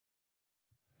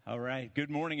All right. Good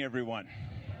morning, everyone.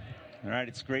 All right.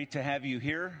 It's great to have you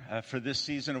here for this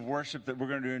season of worship that we're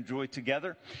going to enjoy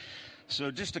together.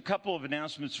 So just a couple of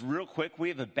announcements real quick. We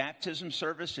have a baptism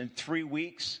service in 3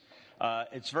 weeks.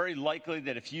 It's very likely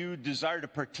that if you desire to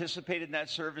participate in that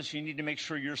service, you need to make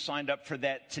sure you're signed up for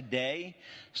that today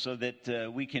so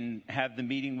that we can have the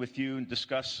meeting with you and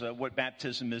discuss what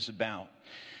baptism is about.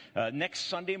 Next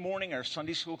Sunday morning, our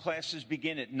Sunday school classes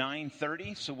begin at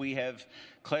 9:30. So we have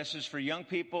classes for young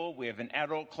people. We have an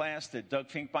adult class that Doug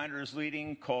Finkbinder is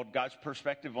leading called God's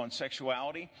Perspective on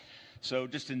Sexuality. So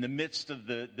just in the midst of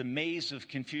the maze of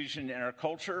confusion in our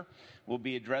culture, we'll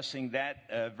be addressing that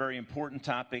very important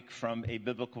topic from a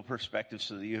biblical perspective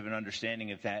so that you have an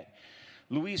understanding of that.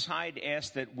 Louise Hyde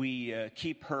asked that we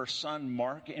keep her son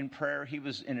Mark in prayer. He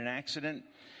was in an accident.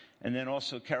 And then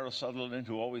also Carol Sutherland,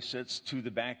 who always sits to the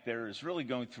back there, is really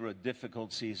going through a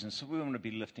difficult season. So we want to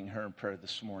be lifting her in prayer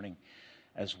this morning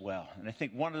as well. And I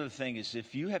think one other thing is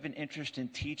if you have an interest in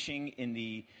teaching in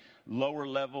the lower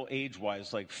level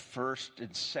age-wise, like first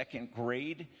and second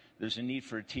grade, there's a need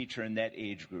for a teacher in that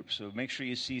age group. So make sure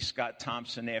you see Scott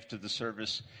Thompson after the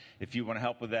service if you want to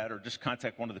help with that, or just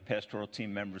contact one of the pastoral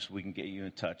team members so we can get you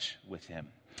in touch with him.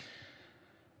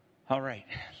 All right,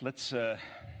 let's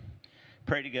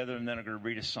pray together, and then I'm going to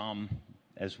read a psalm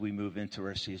as we move into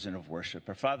our season of worship.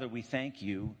 Our Father, we thank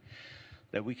you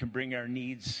that we can bring our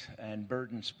needs and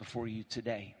burdens before you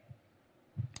today.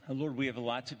 Lord, we have a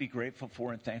lot to be grateful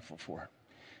for and thankful for.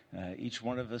 Each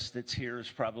one of us that's here is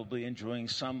probably enjoying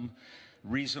some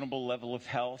reasonable level of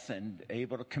health and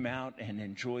able to come out and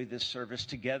enjoy this service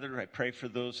together. I pray for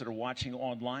those that are watching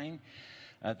online,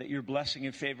 that your blessing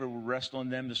and favor will rest on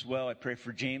them as well. I pray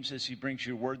for James as he brings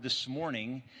your word this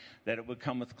morning, that it would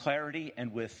come with clarity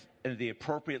and with the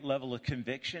appropriate level of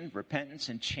conviction, repentance,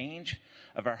 and change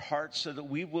of our hearts so that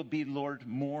we will be, Lord,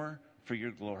 more for your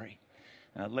glory.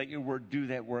 Let your word do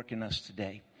that work in us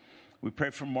today. We pray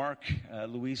for Mark,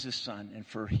 Louise's son, and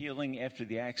for healing after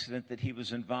the accident that he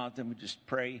was involved in. We just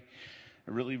pray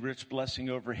a really rich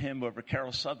blessing over him, over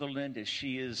Carol Sutherland, as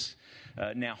she is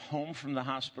now home from the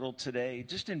hospital today,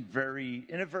 just in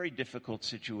a very difficult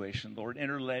situation, Lord, in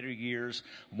her latter years,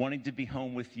 wanting to be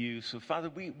home with you. So, Father,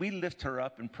 we lift her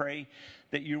up and pray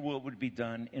that your will would be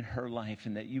done in her life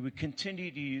and that you would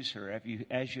continue to use her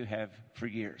as you have for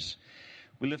years.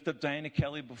 We lift up Diana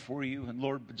Kelly before you, and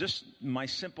Lord, just my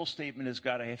simple statement is,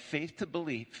 God, I have faith to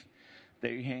believe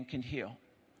that your hand can heal.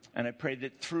 And I pray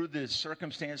that through the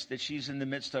circumstance that she's in the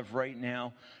midst of right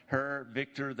now, her,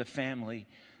 Victor, the family,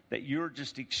 that your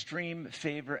just extreme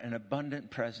favor and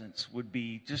abundant presence would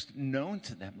be just known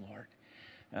to them, Lord,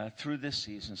 through this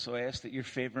season. So I ask that your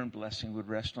favor and blessing would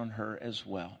rest on her as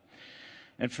well.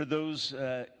 And for those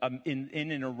in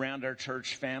and around our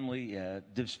church family,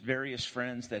 various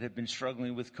friends that have been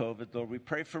struggling with COVID, Lord, we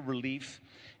pray for relief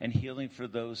and healing for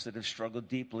those that have struggled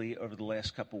deeply over the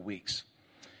last couple weeks.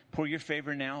 Pour your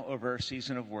favor now over our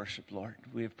season of worship, Lord.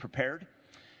 We have prepared,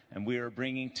 and we are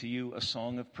bringing to you a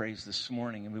song of praise this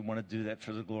morning, and we want to do that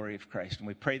for the glory of Christ. And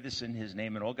we pray this in his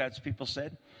name, and all God's people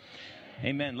said,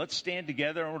 Amen. Let's stand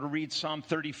together. I want to read Psalm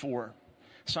 34.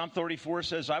 Psalm 34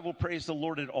 says, I will praise the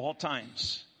Lord at all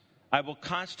times. I will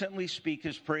constantly speak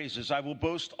his praises. I will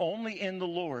boast only in the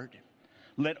Lord.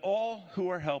 Let all who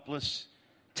are helpless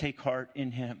take heart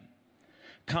in him.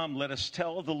 Come, let us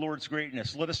tell of the Lord's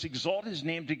greatness. Let us exalt his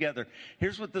name together.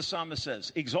 Here's what the psalmist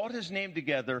says. Exalt his name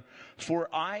together, for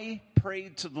I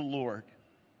prayed to the Lord,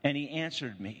 and he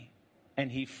answered me,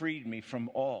 and he freed me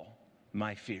from all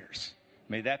my fears.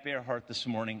 May that be our heart this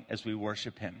morning as we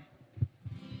worship him.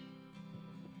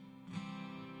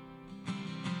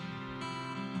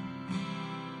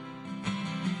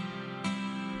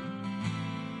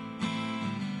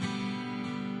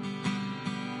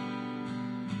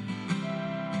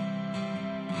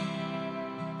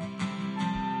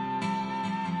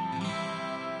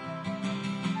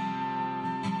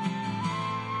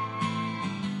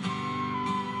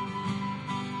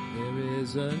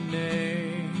 A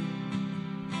name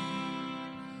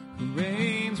who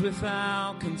reigns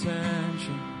without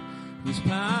contention, whose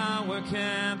power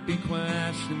can't be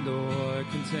questioned or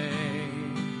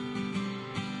contained.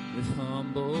 With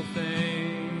humble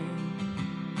faith,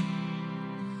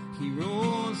 he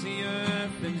rules the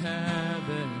earth and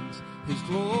heavens. His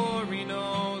glory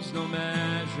knows no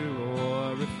measure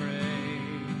or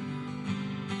refrain,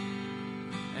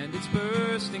 and it's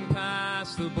bursting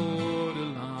past the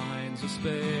borderlines of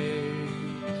space.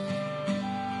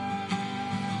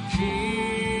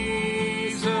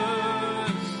 Jesus,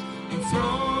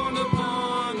 enthroned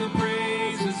upon the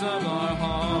praises of our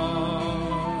heart.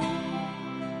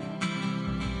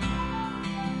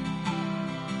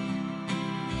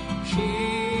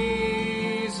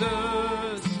 Jesus,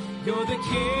 you're the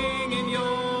King and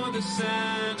you're the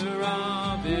center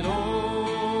of it all.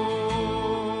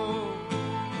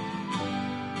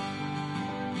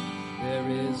 There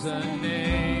is a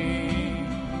name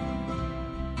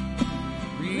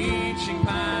reaching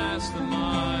past the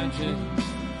margins,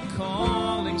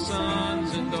 calling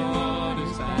sons and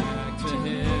daughters back to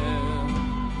Him.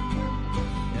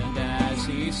 And as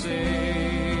He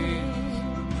sings,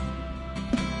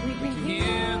 we can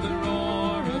hear the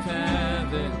roar of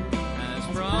heaven as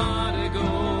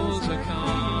prodigals are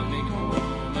coming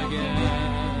home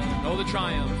again. Oh, the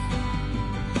triumph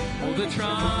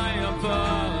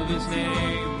of His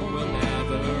name will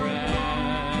never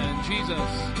end.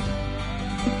 Jesus,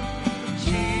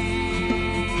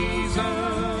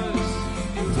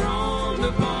 enthroned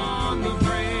upon the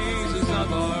praises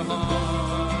of our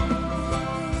heart.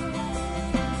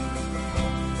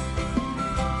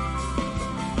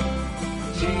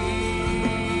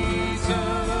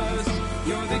 Jesus,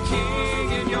 you're the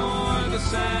King and you're the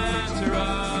center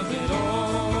of it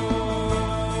all.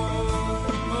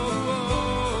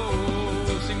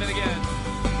 Sing that again.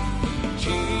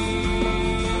 Jesus,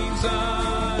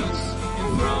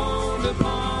 enthroned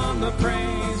upon the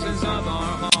praises of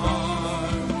our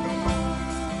heart.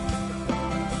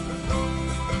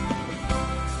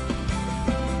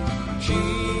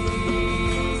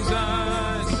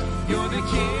 Jesus, you're the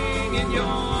King and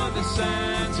you're the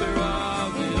center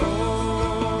of it all.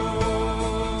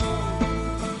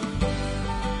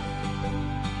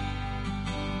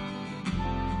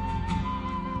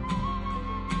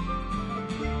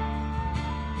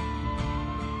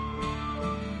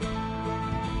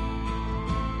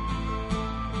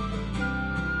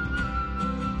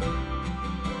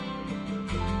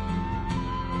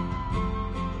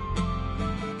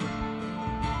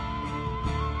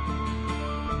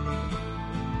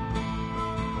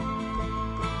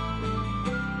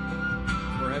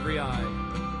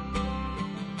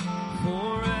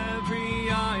 For every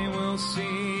eye will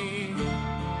see,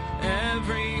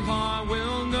 every heart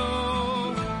will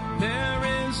know, there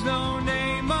is no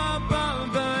name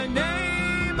above the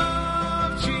name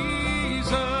of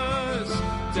Jesus.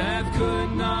 Death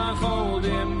could not hold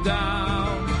Him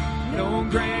down, no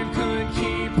grave could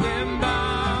keep Him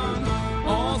bound.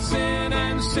 All sin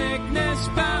and sickness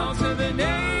bow to the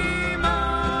name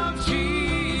of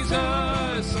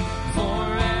Jesus.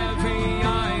 For every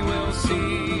eye will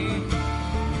see,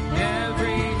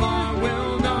 every heart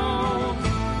will know,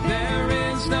 there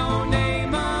is no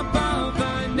name above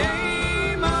the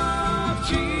name of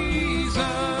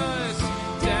Jesus.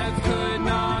 Death could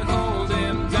not hold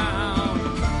Him down,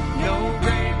 no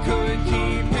grave could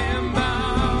keep Him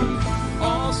bound.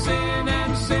 All sin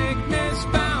and sickness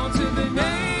bow to the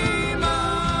name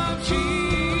of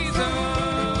Jesus.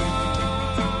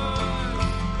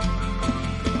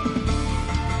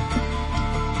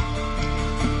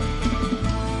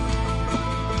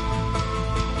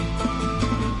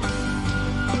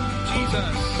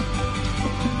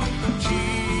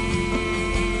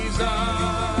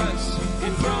 Jesus,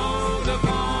 enthroned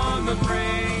upon the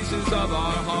praises of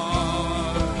our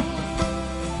heart.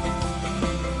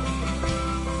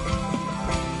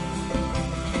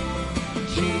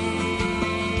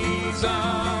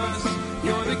 Jesus,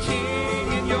 you're the King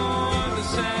and you're the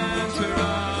center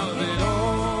of it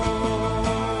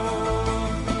all.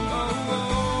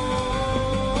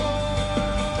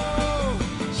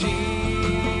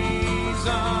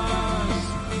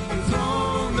 Jesus,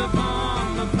 enthroned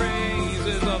upon the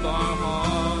praises of our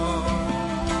heart.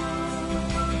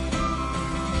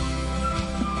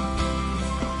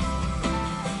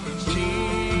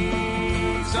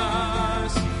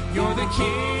 Jesus, you're the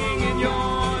King and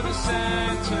you're the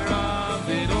center of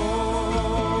it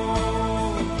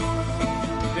all.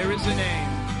 There is a name.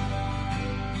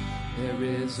 There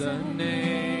is a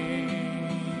name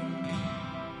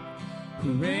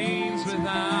who reigns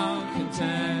without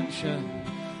contention,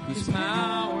 whose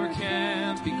power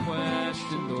can't be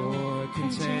questioned or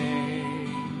contained.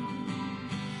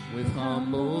 With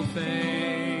humble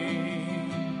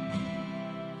faith,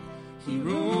 He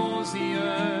rules the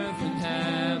earth and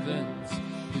heavens.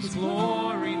 His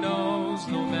glory knows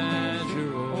no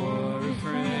measure or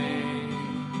refrain,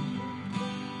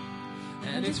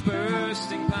 and it's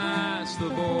bursting past the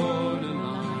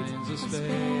borderlines of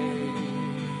space.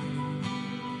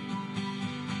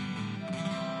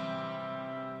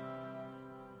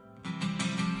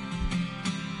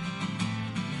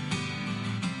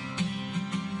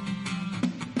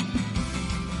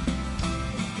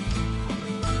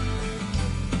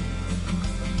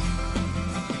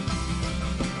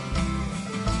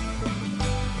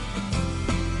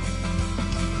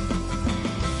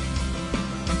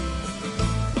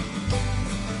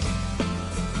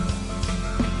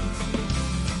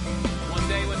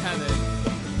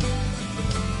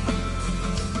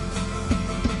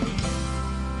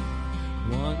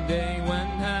 day when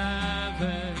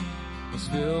heaven was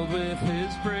filled with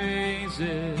his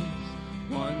praises,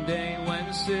 one day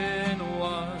when sin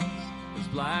was as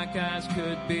black as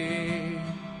could be,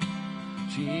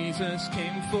 Jesus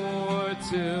came forth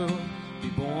to be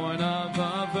born of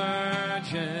a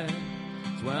virgin,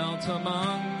 dwelt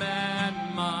among men,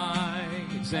 my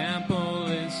example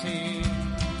is he.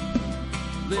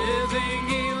 Living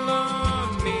he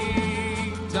loved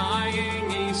me, dying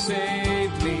he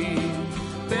saved me,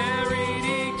 buried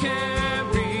he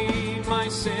carried my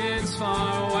sins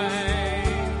far away,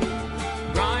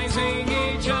 rising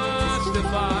he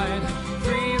justified,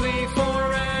 freely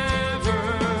forever,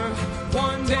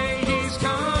 one day he's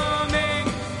coming,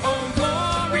 oh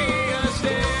glorious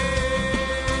day,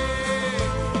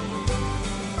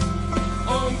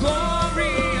 oh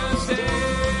glorious day.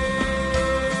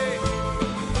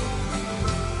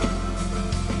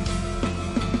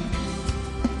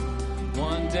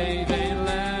 One day they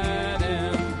led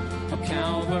him up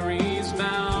Calvary's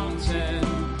mountain,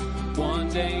 one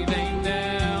day they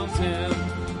nailed him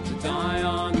to die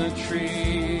on the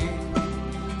tree,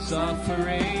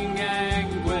 suffering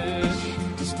anguish,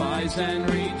 despised and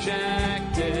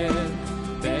rejected,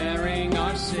 bearing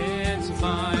our sins,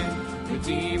 my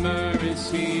Redeemer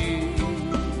is he.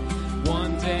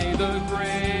 One day the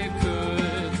grave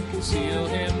could conceal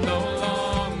him no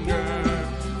longer,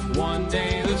 one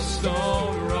day the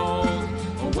stone rolled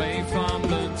away from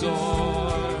the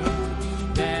door,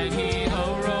 then he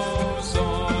arose,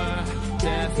 o'er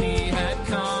death he had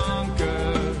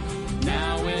conquered,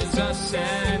 now is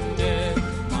ascended,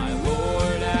 my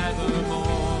Lord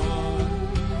evermore.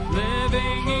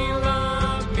 Living he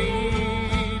loved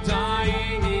me,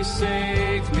 dying he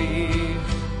saved me,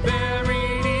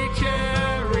 buried he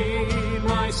carried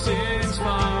my sins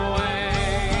far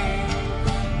away,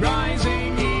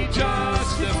 rising he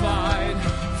justified,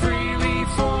 freely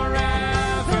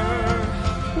forever,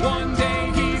 one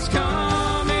day he's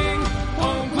coming,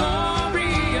 oh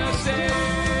glorious day,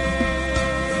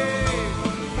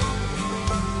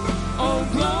 oh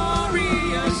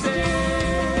glorious day,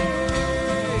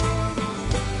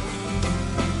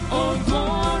 oh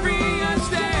glorious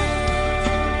day,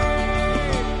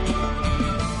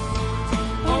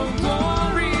 oh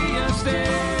glorious day.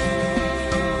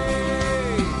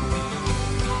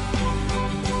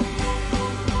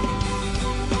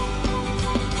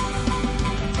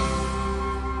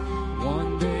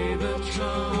 One day the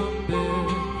trumpet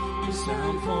will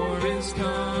sound for his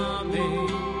coming,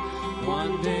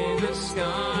 one day the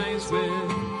skies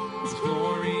with his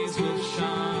glories will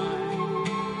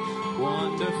shine,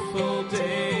 wonderful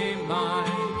day my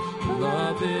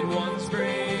beloved ones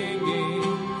bringing,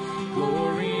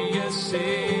 glorious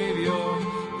Savior,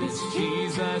 this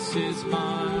Jesus is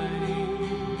mine.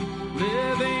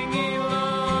 Living he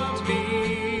loved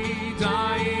me,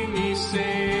 dying he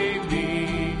saved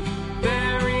me,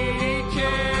 buried he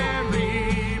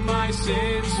carried my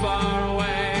sins far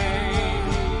away,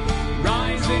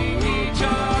 rising he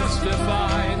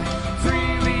justified,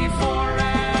 freely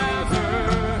forever,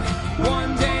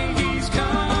 one day he's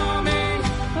coming,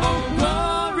 oh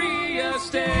glorious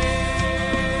day,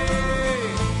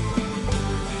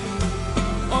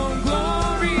 oh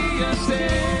glorious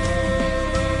day,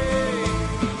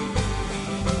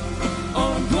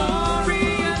 oh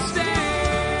glorious day,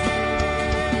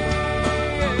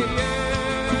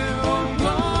 oh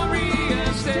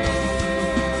glorious day.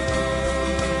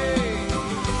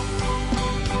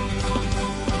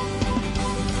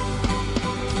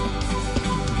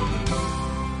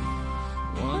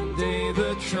 One day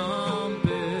the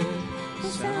trumpet will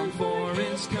sound for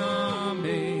his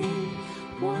coming,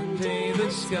 one day the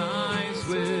skies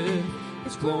with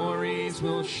his glories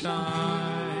will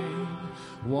shine,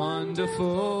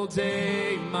 wonderful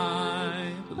day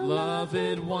my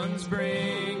beloved ones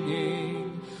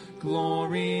bringing,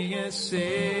 glorious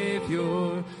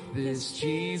Savior, this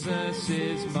Jesus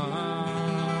is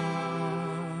mine.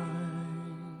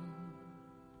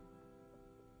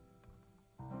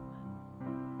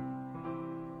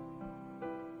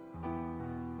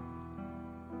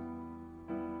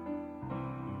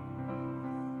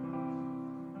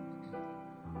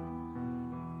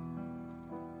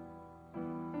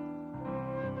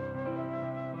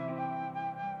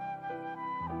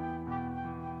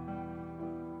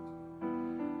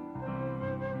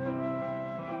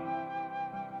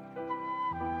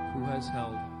 Who has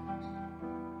held?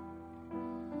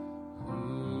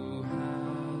 Who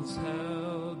has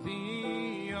held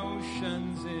the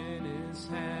oceans in his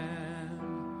hand?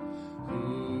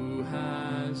 Who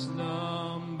has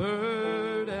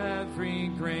numbered every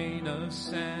grain of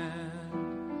sand?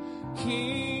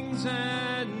 Kings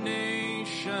and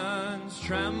nations nations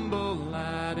tremble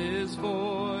at his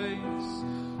voice.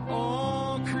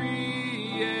 All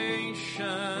creation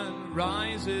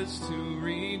rises to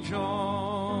rejoice.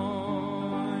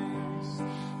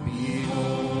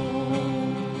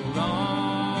 Behold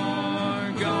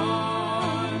our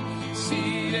God,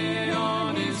 seated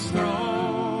on his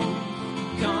throne.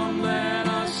 Come, let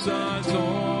us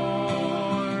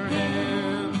adore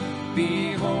him.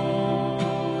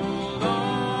 Behold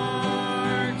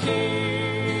our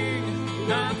King,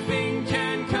 nothing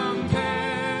can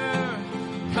compare.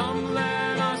 Come,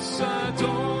 let us adore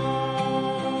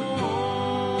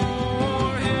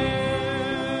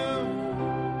him.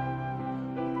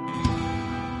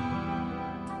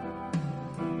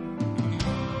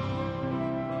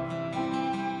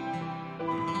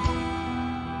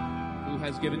 Who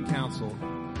has given counsel?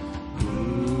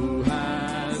 Who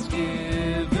has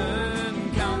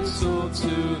given counsel to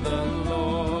the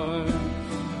Lord?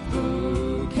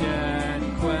 Who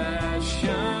can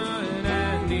question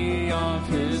any of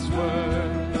his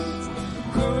words?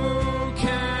 Who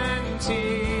can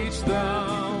teach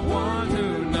the one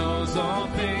who knows all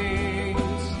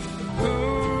things?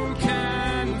 Who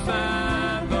can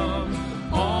fathom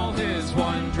all his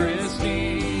wondrous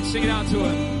deeds? Sing it out to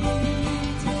him.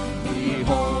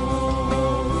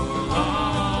 Behold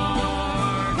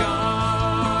our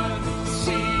God,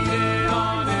 seated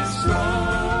on his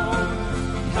throne.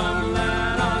 Come,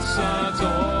 let us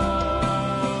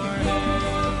adore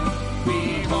him.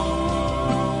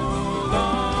 Behold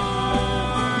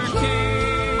our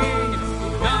King,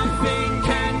 nothing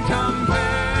can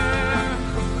compare.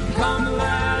 Come,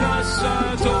 let us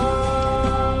adore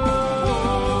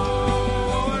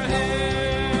him.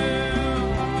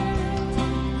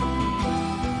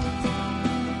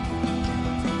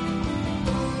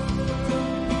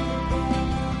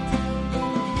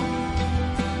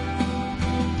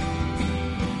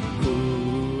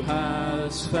 Who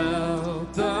has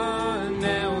felt the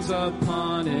nails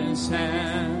upon his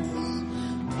hands,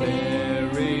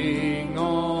 bearing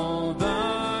all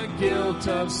the guilt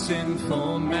of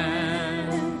sinful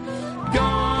man?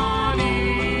 God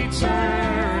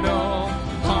eternal,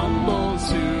 humble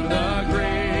to the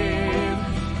grave,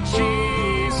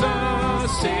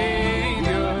 Jesus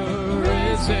Savior,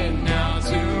 risen now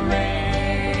to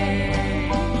reign.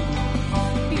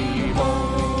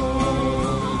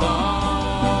 Behold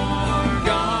our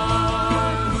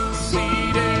God,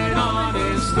 seated on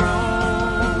his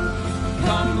throne.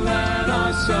 Come, let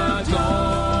us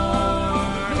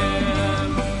adore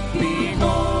him.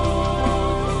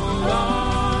 Behold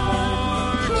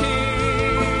our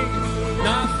King,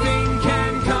 nothing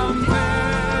can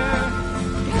compare.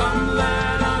 Come,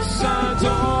 let us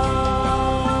adore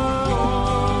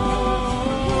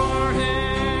him.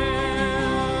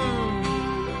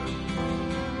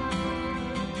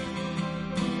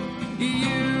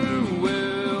 You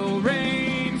will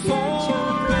reign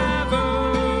forever.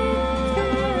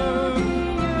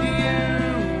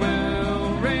 You will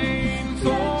reign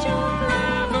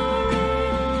forever.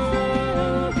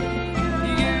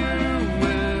 You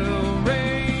will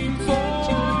reign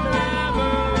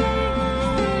forever. You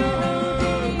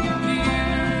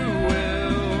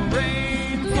will reign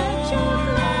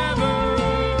forever.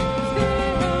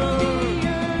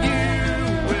 You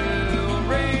will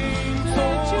reign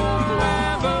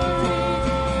forever.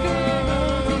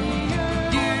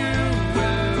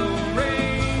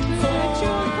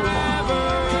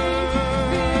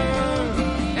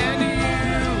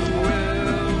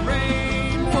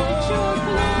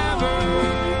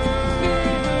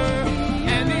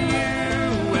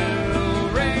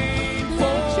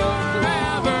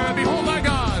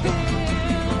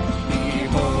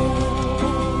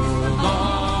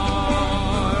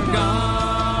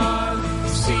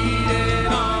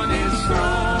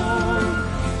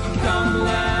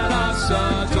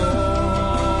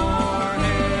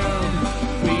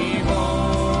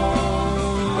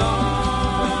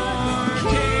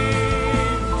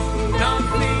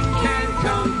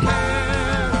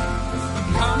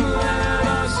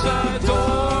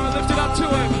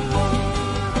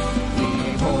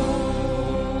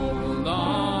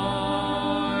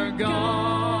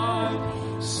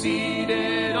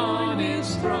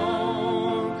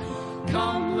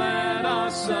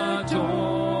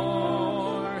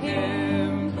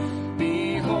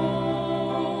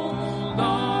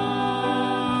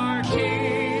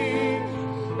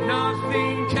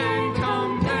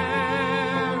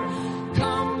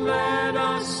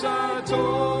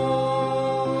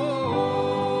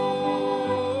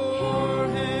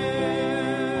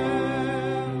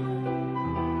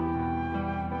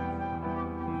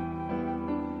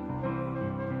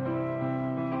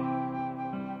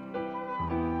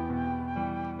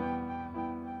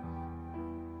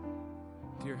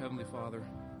 Dear Heavenly Father,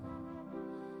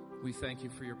 we thank you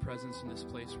for your presence in this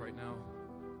place right now.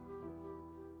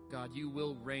 God, you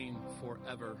will reign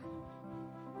forever,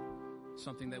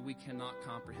 something that we cannot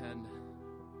comprehend,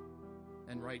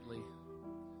 and rightly.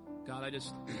 God,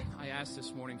 I ask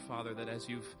this morning, Father, that as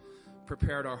you've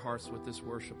prepared our hearts with this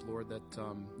worship, Lord,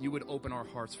 that you would open our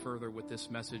hearts further with this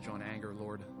message on anger,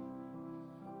 Lord.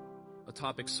 A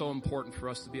topic so important for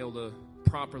us to be able to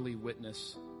properly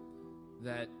witness,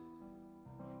 that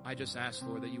I just ask,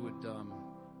 Lord, that you would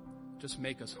just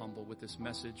make us humble with this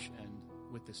message and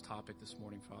with this topic this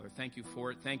morning, Father. Thank you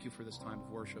for it. Thank you for this time of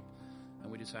worship.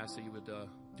 And we just ask that you would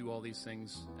do all these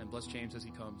things and bless James as he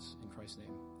comes. In Christ's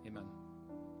name, amen.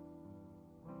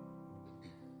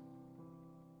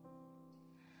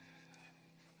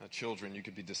 Children, you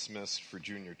could be dismissed for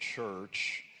junior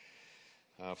church.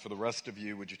 For the rest of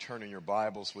you, would you turn in your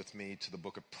Bibles with me to the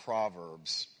book of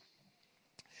Proverbs?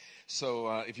 So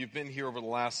if you've been here over the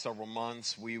last several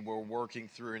months, we were working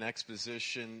through an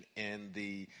exposition in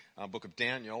the book of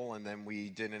Daniel, and then we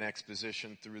did an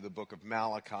exposition through the book of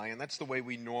Malachi. And that's the way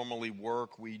we normally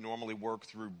work. We normally work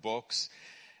through books.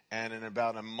 And in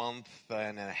about a month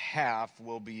and a half,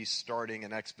 we'll be starting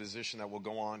an exposition that will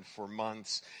go on for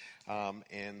months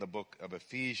in the book of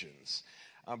Ephesians.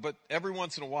 But every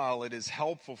once in a while, it is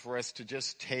helpful for us to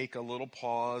just take a little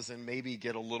pause and maybe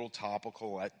get a little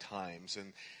topical at times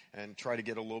and try to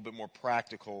get a little bit more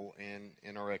practical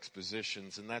in our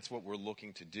expositions. And that's what we're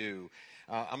looking to do.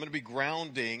 I'm going to be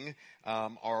grounding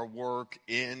our work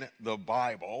in the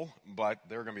Bible, but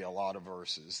there are going to be a lot of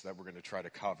verses that we're going to try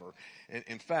to cover.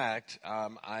 In fact,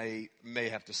 I may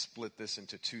have to split this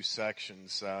into two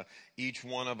sections. Each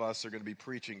one of us are going to be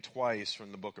preaching twice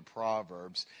from the book of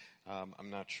Proverbs. I'm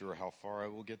not sure how far I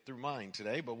will get through mine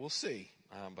today, but we'll see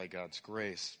by God's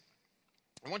grace.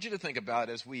 I want you to think about,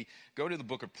 as we go to the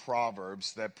book of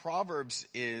Proverbs, that Proverbs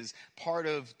is part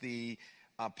of the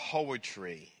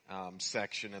poetry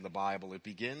section of the Bible. It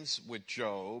begins with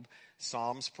Job,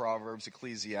 Psalms, Proverbs,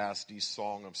 Ecclesiastes,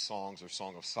 Song of Songs, or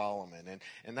Song of Solomon.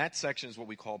 And that section is what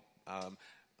we call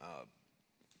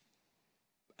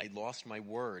I lost my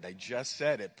word. I just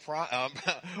said it.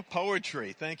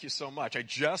 Poetry. Thank you so much. I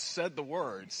just said the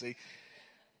word. See,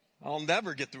 I'll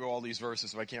never get through all these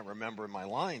verses if I can't remember my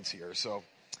lines here. So,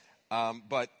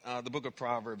 but the book of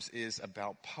Proverbs is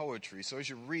about poetry. So as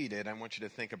you read it, I want you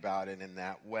to think about it in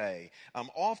that way.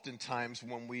 Oftentimes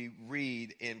when we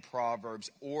read in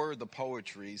Proverbs or the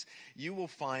poetries, you will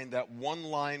find that one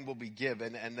line will be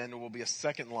given and then there will be a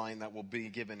second line that will be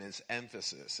given as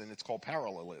emphasis. And it's called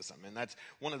parallelism. And that's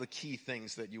one of the key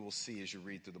things that you will see as you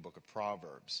read through the book of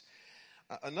Proverbs.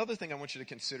 Another thing I want you to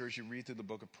consider as you read through the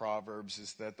book of Proverbs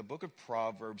is that the book of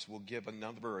Proverbs will give a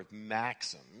number of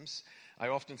maxims. I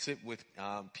often sit with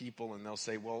people and they'll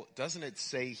say, well, doesn't it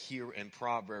say here in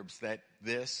Proverbs that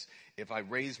this, if I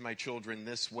raise my children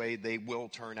this way, they will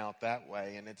turn out that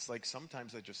way? And it's like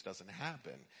sometimes that just doesn't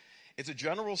happen. It's a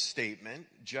general statement,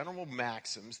 general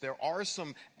maxims. There are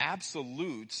some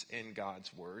absolutes in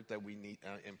God's word that we need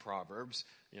in Proverbs.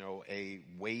 You know, a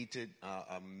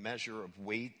measure of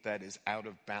weight that is out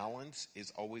of balance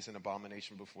is always an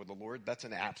abomination before the Lord. That's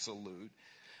an absolute.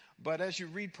 But as you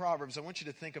read Proverbs, I want you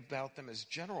to think about them as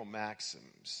general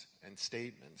maxims and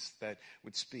statements that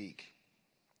would speak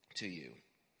to you.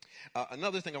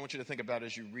 Another thing I want you to think about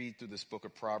as you read through this book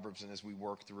of Proverbs and as we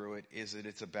work through it is that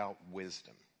it's about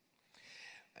wisdom.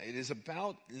 It is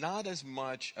about not as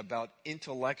much about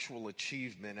intellectual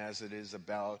achievement as it is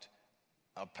about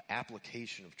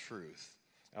application of truth.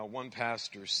 One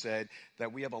pastor said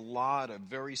that we have a lot of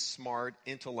very smart,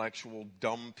 intellectual,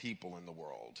 dumb people in the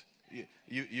world.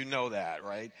 You know that,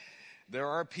 right? There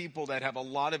are people that have a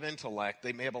lot of intellect.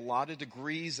 They may have a lot of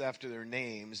degrees after their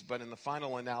names, but in the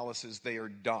final analysis, they are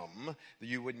dumb.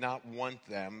 You would not want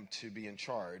them to be in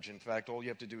charge. In fact, all you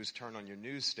have to do is turn on your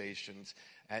news stations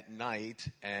at night,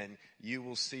 and you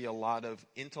will see a lot of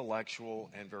intellectual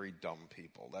and very dumb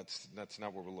people. That's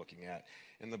not what we're looking at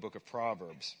in the book of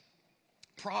Proverbs.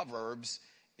 Proverbs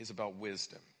is about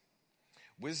wisdom.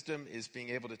 Wisdom is being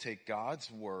able to take God's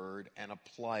word and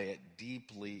apply it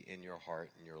deeply in your heart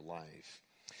and your life.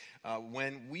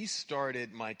 When we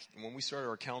started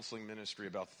our counseling ministry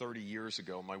about 30 years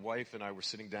ago, my wife and I were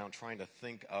sitting down trying to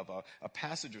think of a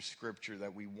passage of scripture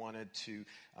that we wanted to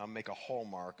make a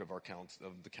hallmark of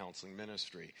the counseling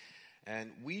ministry.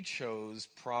 And we chose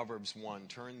Proverbs 1.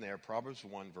 Turn there, Proverbs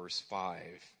 1, verse 5.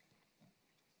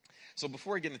 So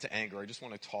before I get into anger, I just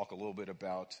want to talk a little bit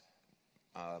about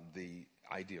the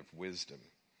idea of wisdom.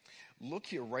 Look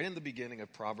here right in the beginning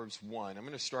of Proverbs 1. I'm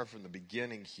going to start from the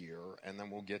beginning here, and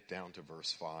then we'll get down to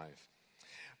verse 5.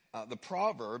 The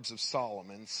Proverbs of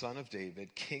Solomon, son of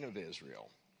David, king of Israel,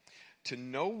 to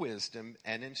know wisdom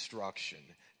and instruction,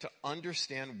 to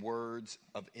understand words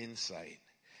of insight,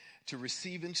 to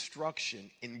receive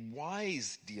instruction in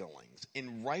wise dealings,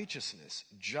 in righteousness,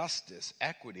 justice,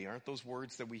 equity. Aren't those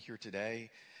words that we hear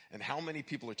today? And how many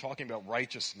people are talking about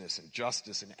righteousness and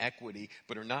justice and equity,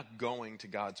 but are not going to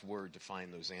God's word to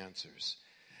find those answers?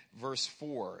 Verse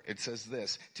 4, it says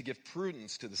this, to give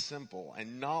prudence to the simple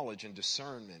and knowledge and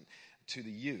discernment to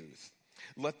the youth.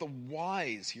 Let the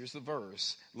wise, here's the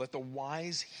verse, let the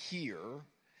wise hear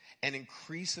and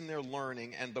increase in their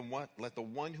learning, and let the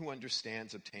one who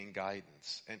understands obtain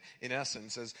guidance. And in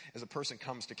essence, as a person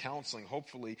comes to counseling,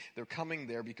 hopefully they're coming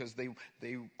there because they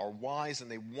are wise and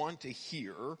they want to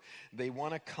hear. They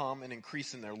want to come and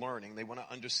increase in their learning. They want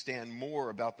to understand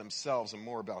more about themselves and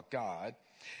more about God.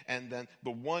 And then the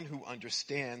one who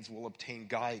understands will obtain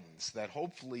guidance, that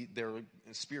hopefully their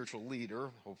spiritual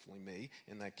leader, hopefully me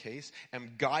in that case,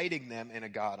 am guiding them in a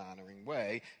God-honoring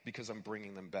way because I'm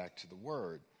bringing them back to the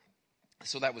Word.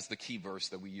 So that was the key verse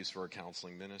that we use for our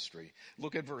counseling ministry.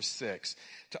 Look at verse 6.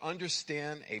 To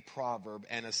understand a proverb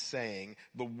and a saying,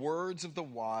 the words of the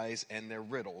wise and their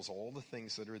riddles, all the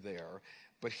things that are there.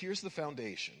 But here's the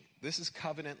foundation. This is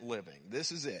covenant living.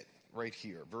 This is it right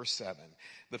here. Verse 7.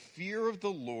 The fear of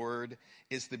the Lord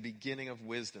is the beginning of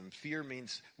wisdom. Fear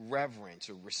means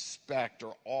reverence or respect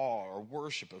or awe or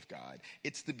worship of God.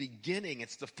 It's the beginning.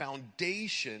 It's the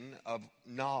foundation of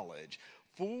knowledge.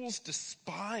 Fools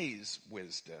despise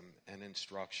wisdom and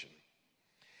instruction.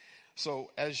 So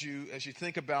as you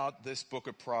think about this book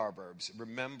of Proverbs,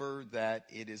 remember that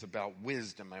it is about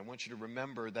wisdom. I want you to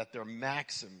remember that there are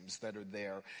maxims that are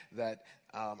there that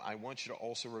I want you to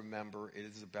also remember it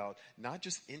is about not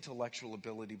just intellectual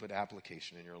ability, but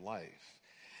application in your life.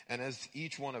 And as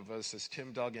each one of us, as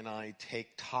Tim, Doug, and I take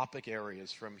topic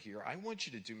areas from here, I want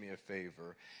you to do me a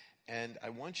favor. And I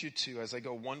want you to, as I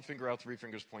go one finger out, three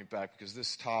fingers point back, because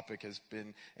this topic has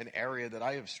been an area that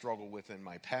I have struggled with in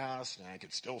my past, and I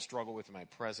could still struggle with in my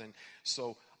present.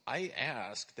 So I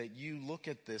ask that you look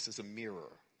at this as a mirror,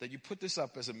 that you put this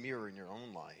up as a mirror in your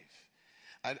own life.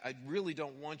 I really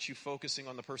don't want you focusing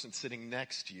on the person sitting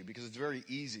next to you, because it's very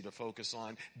easy to focus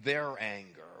on their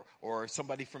anger or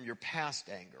somebody from your past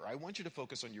anger. I want you to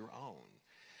focus on your own,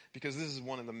 because this is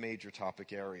one of the major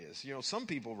topic areas. You know, some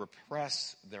people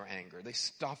repress their anger. They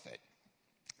stuff it.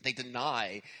 They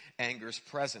deny anger's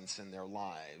presence in their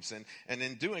lives. And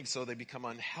in doing so, they become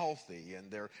unhealthy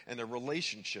and their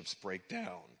relationships break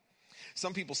down.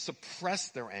 Some people suppress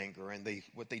their anger, and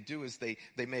what they do is they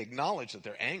may acknowledge that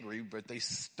they're angry, but they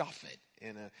stuff it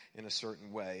in a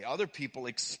certain way. Other people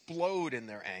explode in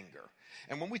their anger.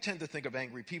 And when we tend to think of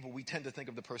angry people, we tend to think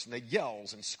of the person that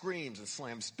yells and screams and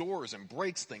slams doors and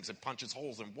breaks things and punches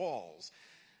holes in walls,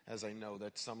 as I know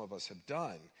that some of us have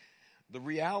done. The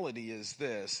reality is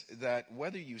this, that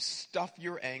whether you stuff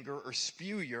your anger or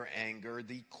spew your anger,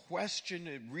 the question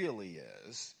it really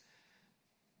is,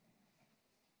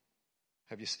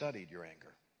 have you studied your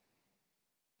anger?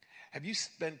 Have you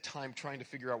spent time trying to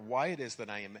figure out why it is that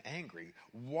I am angry?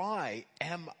 Why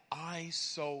am I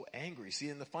so angry? See,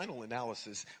 in the final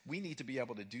analysis, we need to be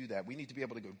able to do that. We need to be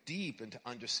able to go deep and to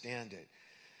understand it.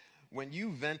 When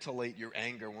you ventilate your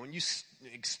anger, when you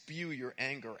spew your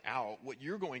anger out, what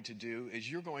you're going to do is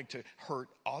you're going to hurt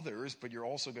others, but you're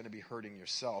also going to be hurting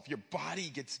yourself. Your body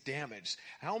gets damaged.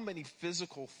 How many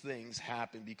physical things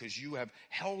happen because you have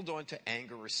held on to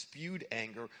anger or spewed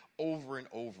anger over and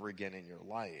over again in your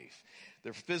life?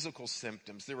 There are physical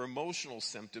symptoms, there are emotional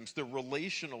symptoms, there are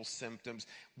relational symptoms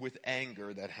with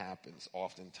anger that happens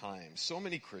oftentimes. So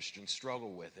many Christians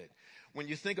struggle with it. When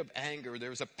you think of anger,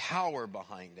 there's a power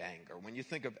behind anger. When you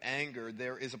think of anger,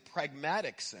 there is a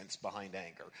pragmatic sense behind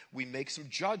anger. We make some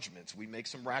judgments. We make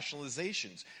some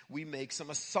rationalizations. We make some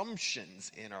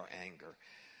assumptions in our anger.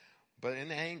 But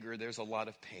in anger, there's a lot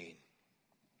of pain.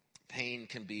 Pain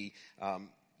can be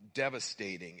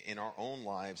devastating in our own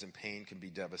lives, and pain can be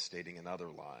devastating in other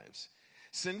lives.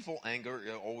 Sinful anger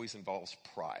always involves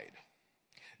pride.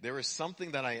 There is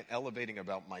something that I am elevating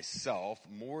about myself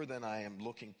more than I am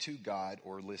looking to God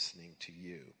or listening to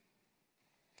you.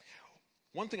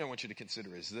 One thing I want you to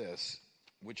consider is this,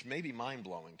 which may be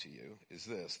mind-blowing to you, is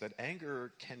this, that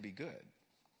anger can be good.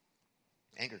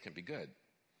 Anger can be good.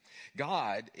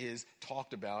 God is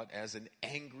talked about as an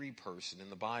angry person in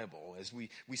the Bible, as we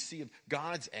see of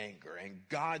God's anger and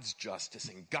God's justice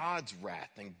and God's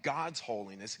wrath and God's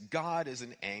holiness. God is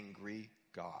an angry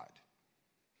God.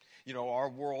 You know, our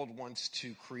world wants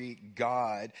to create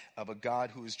God of a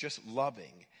God who is just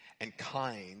loving and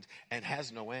kind and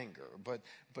has no anger. But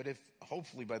if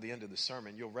hopefully by the end of the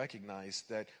sermon you'll recognize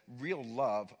that real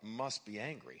love must be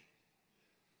angry.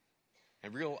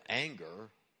 And real anger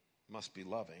must be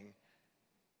loving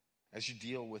as you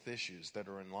deal with issues that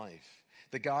are in life.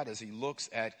 That God, as he looks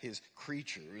at his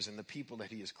creatures and the people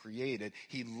that he has created,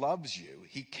 he loves you,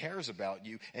 he cares about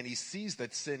you, and he sees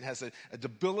that sin has a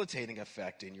debilitating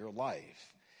effect in your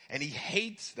life. And he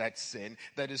hates that sin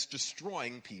that is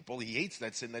destroying people. He hates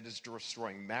that sin that is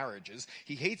destroying marriages.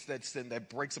 He hates that sin that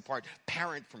breaks apart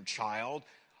parent from child,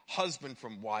 husband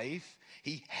from wife.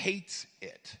 He hates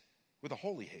it with a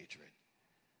holy hatred.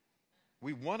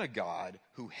 We want a God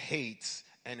who hates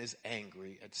and is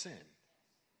angry at sin.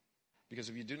 Because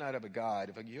if you do not have a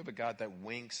God, if you have a God that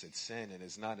winks at sin and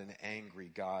is not an angry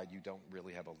God, you don't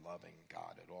really have a loving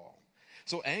God at all.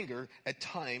 So anger at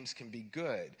times can be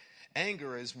good.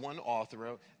 Anger, as one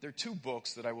author, there are two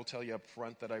books that I will tell you up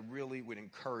front that I really would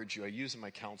encourage you. I use in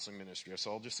my counseling ministry,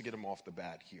 so I'll just get them off the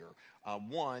bat here.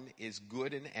 One is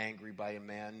Good and Angry by a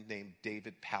man named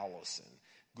David Powlison.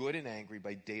 Good and Angry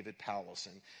by David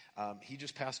Powlison. He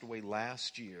just passed away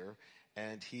last year,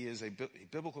 and he is a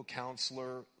biblical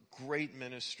counselor, great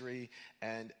ministry,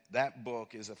 and that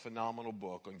book is a phenomenal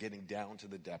book on getting down to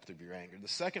the depth of your anger. The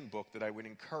second book that I would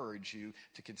encourage you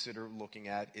to consider looking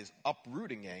at is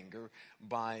Uprooting Anger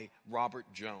by Robert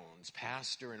Jones,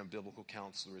 pastor and a biblical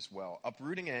counselor as well.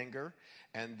 Uprooting Anger,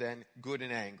 and then Good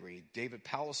and Angry. David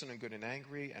Powlison on Good and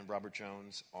Angry, and Robert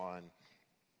Jones on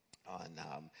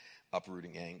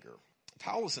Uprooting Anger.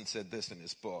 Powlison said this in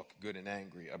his book, Good and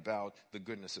Angry, about the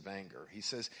goodness of anger. He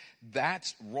says,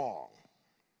 that's wrong.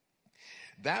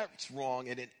 That's wrong,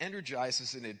 and it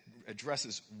energizes and it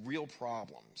addresses real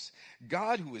problems.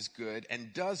 God, who is good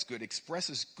and does good,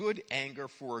 expresses good anger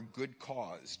for a good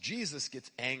cause. Jesus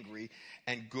gets angry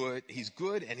and good. He's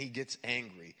good and he gets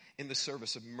angry in the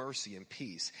service of mercy and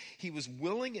peace. He was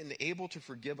willing and able to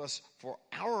forgive us for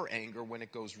our anger when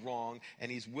it goes wrong,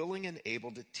 and he's willing and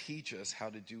able to teach us how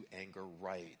to do anger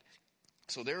right.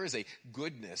 So there is a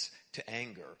goodness to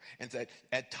anger, and that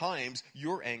at times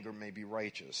your anger may be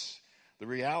righteous. The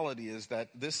reality is that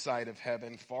this side of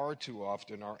heaven, far too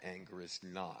often, our anger is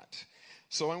not.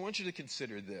 So I want you to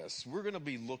consider this. We're going to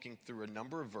be looking through a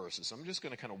number of verses. I'm just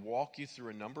going to kind of walk you through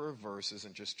a number of verses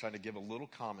and just try to give a little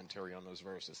commentary on those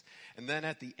verses. And then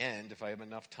at the end, if I have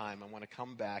enough time, I want to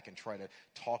come back and try to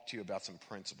talk to you about some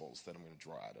principles that I'm going to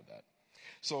draw out of that.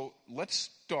 So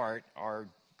let's start our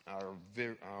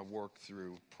work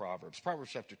through Proverbs.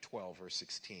 Proverbs chapter 12, verse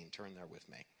 16. Turn there with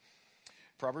me.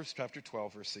 Proverbs chapter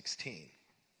 12, verse 16.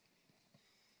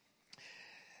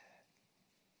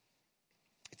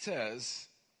 It says,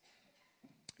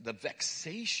 the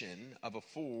vexation of a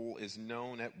fool is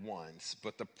known at once,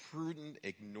 but the prudent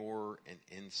ignore an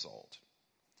insult.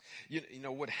 You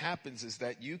know, what happens is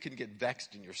that you can get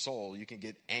vexed in your soul. You can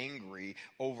get angry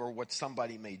over what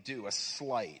somebody may do, a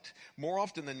slight. More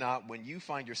often than not, when you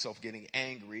find yourself getting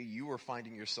angry, you are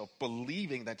finding yourself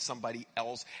believing that somebody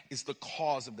else is the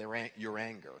cause of your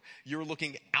anger. You're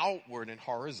looking outward and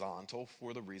horizontal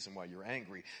for the reason why you're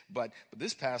angry. But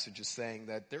this passage is saying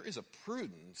that there is a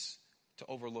prudence to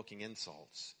overlooking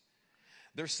insults.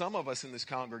 There's some of us in this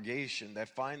congregation that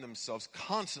find themselves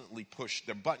constantly pushed.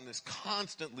 Their button is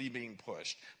constantly being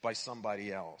pushed by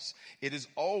somebody else. It is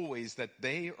always that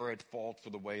they are at fault for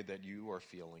the way that you are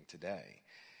feeling today.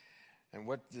 And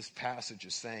what this passage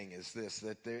is saying is this,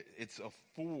 that it's a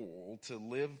fool to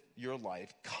live your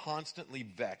life constantly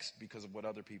vexed because of what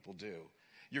other people do.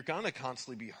 You're going to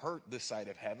constantly be hurt this side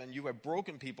of heaven. You have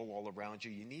broken people all around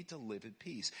you. You need to live at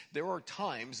peace. There are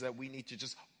times that we need to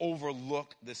just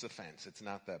overlook this offense. It's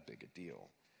not that big a deal.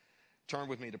 Turn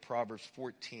with me to Proverbs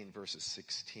 14, verses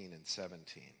 16 and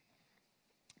 17.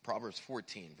 Proverbs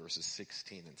 14, verses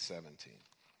 16 and 17.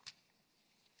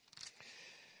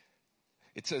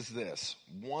 It says this,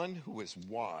 one who is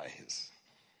wise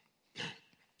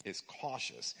is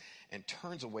cautious and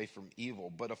turns away from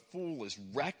evil, but a fool is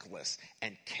reckless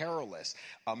and careless.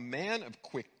 A man of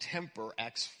quick temper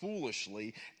acts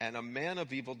foolishly, and a man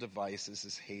of evil devices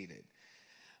is hated.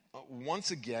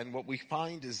 Once again, what we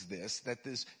find is that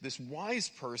this wise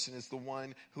person is the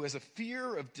one who has a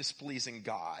fear of displeasing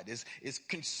God, is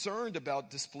concerned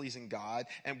about displeasing God,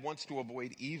 and wants to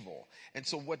avoid evil. And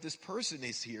so what this person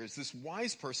is here is this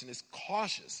wise person is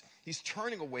cautious. He's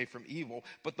turning away from evil,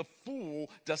 but the fool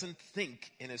doesn't think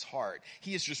in his heart.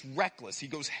 He is just reckless. He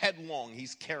goes headlong.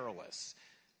 He's careless.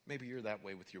 Maybe you're that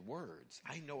way with your words.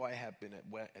 I know I have been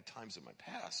at times in my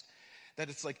past. That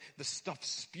it's like the stuff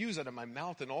spews out of my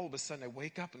mouth, and all of a sudden I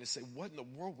wake up and I say, what in the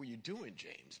world were you doing,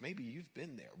 James? Maybe you've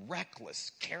been there.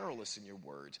 Reckless, careless in your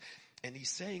words. And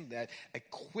he's saying that a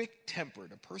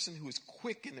quick-tempered, a person who is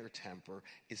quick in their temper,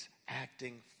 is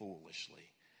acting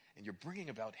foolishly. And you're bringing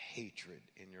about hatred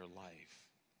in your life.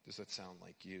 Does that sound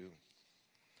like you?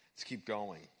 Let's keep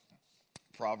going.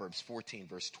 Proverbs 14,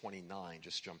 verse 29,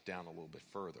 just jump down a little bit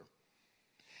further.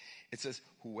 It says,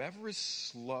 whoever is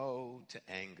slow to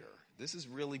anger. This is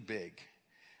really big.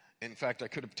 In fact, I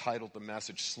could have titled the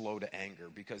message, Slow to Anger,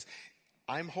 because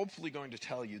I'm hopefully going to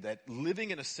tell you that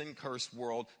living in a sin-cursed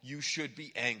world, you should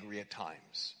be angry at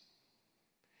times.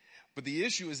 But the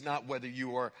issue is not whether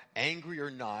you are angry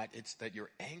or not. It's that you're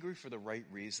angry for the right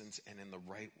reasons and in the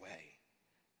right way.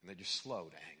 And that you're slow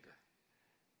to anger.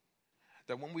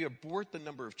 That when we abort the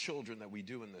number of children that we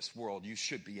do in this world, you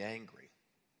should be angry.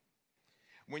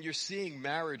 When you're seeing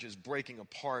marriages breaking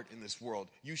apart in this world,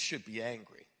 you should be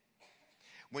angry.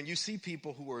 When you see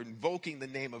people who are invoking the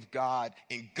name of God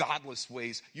in godless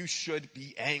ways, you should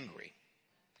be angry.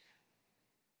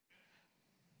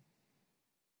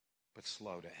 But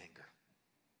slow to anger.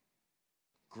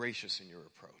 Gracious in your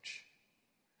approach.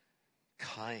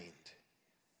 Kind.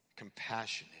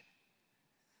 Compassionate.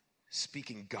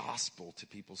 Speaking gospel to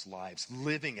people's lives.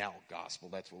 Living out gospel.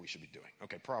 That's what we should be doing.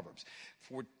 Okay, Proverbs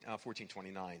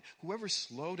 14:29. Whoever's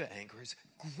slow to anger has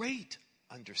great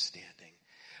understanding.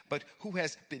 But who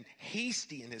has been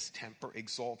hasty in his temper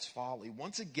exalts folly.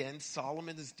 Once again,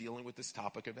 Solomon is dealing with this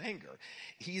topic of anger.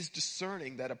 He is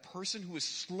discerning that a person who is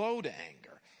slow to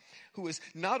anger, who is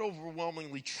not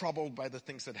overwhelmingly troubled by the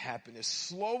things that happen, is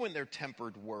slow in their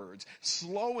tempered words,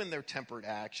 slow in their tempered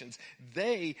actions,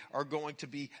 they are going to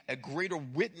be a greater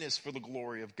witness for the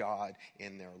glory of God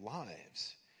in their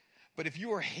lives. But if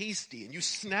you are hasty and you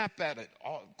snap at it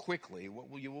quickly,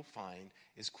 what you will find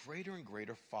is greater and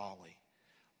greater folly.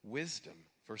 Wisdom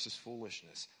versus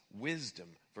foolishness. Wisdom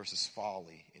versus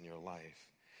folly in your life.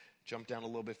 Jump down a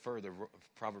little bit further.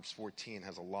 Proverbs 14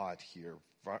 has a lot here.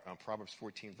 Proverbs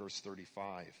 14 verse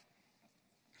 35.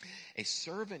 A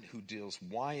servant who deals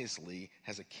wisely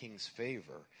has a king's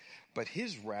favor, but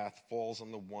his wrath falls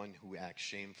on the one who acts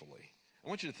shamefully. I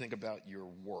want you to think about your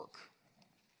work.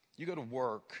 You go to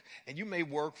work, and you may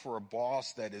work for a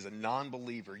boss that is a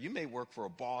non-believer. You may work for a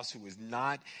boss who is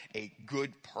not a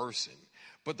good person.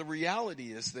 But the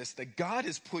reality is this, that God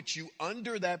has put you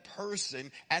under that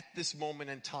person at this moment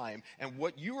in time. And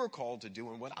what you are called to do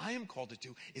and what I am called to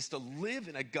do is to live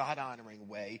in a God-honoring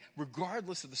way,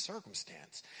 regardless of the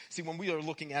circumstance. See, when we are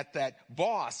looking at that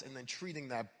boss and then treating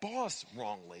that boss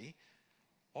wrongly,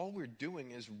 all we're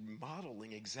doing is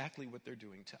modeling exactly what they're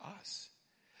doing to us.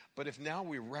 But if now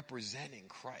we're representing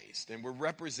Christ and we're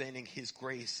representing his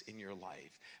grace in your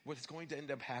life, what's going to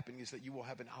end up happening is that you will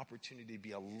have an opportunity to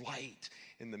be a light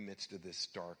in the midst of this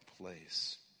dark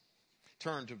place.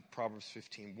 Turn to Proverbs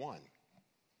 15:1.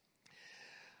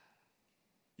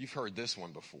 You've heard this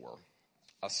one before.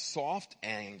 A soft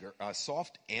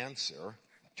answer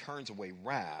turns away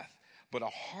wrath, but a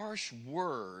harsh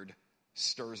word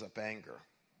stirs up anger.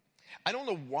 I don't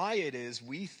know why it is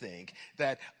we think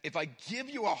that if I give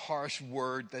you a harsh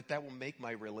word that will make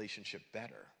my relationship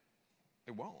better.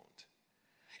 It won't.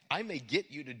 I may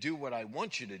get you to do what I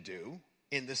want you to do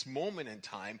in this moment in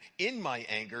time. In my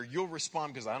anger, you'll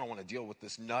respond because I don't want to deal with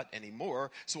this nut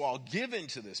anymore, so I'll give in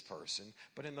to this person.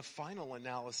 But in the final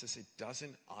analysis, it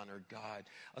doesn't honor God.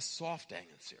 A soft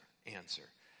answer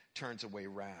turns away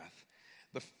wrath.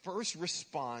 The first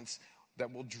response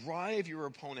that will drive your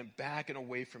opponent back and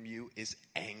away from you is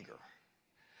anger.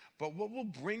 But what will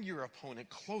bring your opponent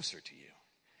closer to you,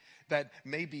 that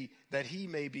he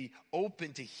may be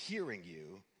open to hearing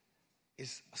you,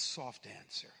 is a soft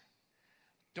answer.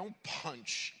 Don't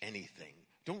punch anything.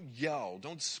 Don't yell.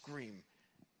 Don't scream.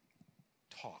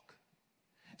 Talk.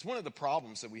 It's one of the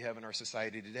problems that we have in our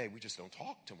society today. We just don't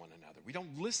talk to one another. We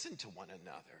don't listen to one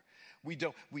another. We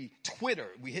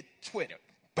hit Twitter.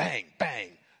 Bang, bang.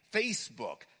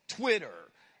 Facebook,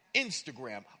 Twitter,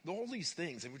 Instagram, all these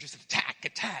things, and we're just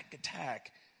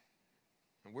attack.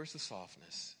 And where's the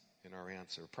softness in our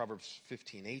answer? Proverbs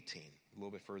 15:18, a little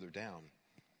bit further down.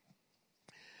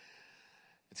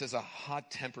 It says, a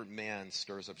hot-tempered man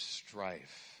stirs up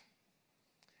strife,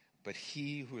 but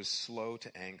he who is slow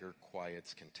to anger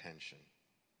quiets contention.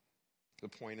 The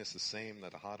point is the same,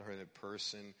 that a hot-headed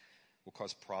person will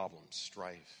cause problems,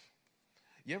 strife.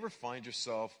 You ever find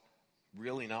yourself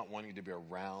really not wanting to be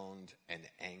around an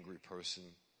angry person?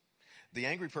 The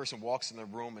angry person walks in the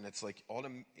room and it's like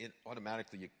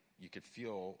automatically you could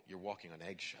feel you're walking on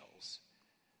eggshells.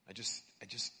 I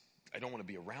don't want to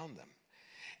be around them.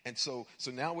 And so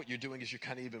now what you're doing is you're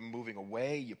kind of even moving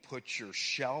away. You put your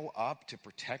shell up to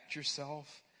protect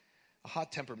yourself. A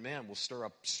hot-tempered man will stir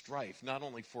up strife, not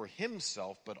only for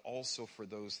himself, but also for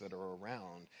those that are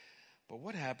around. But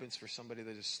what happens for somebody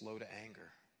that is slow to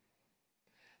anger?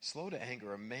 Slow to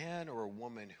anger, a man or a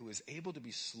woman who is able to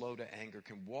be slow to anger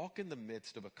can walk in the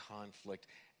midst of a conflict,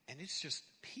 and it's just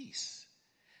peace.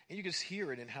 And you just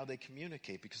hear it in how they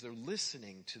communicate because they're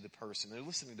listening to the person. They're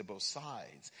listening to both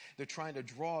sides. They're trying to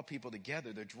draw people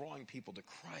together. They're drawing people to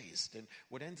Christ. And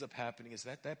what ends up happening is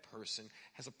that that person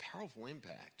has a powerful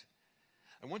impact.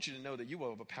 I want you to know that you will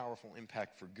have a powerful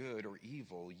impact for good or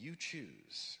evil. You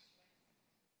choose.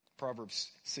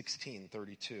 Proverbs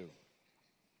 16:32.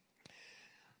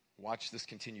 Watch this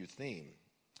continued theme.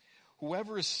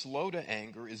 Whoever is slow to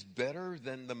anger is better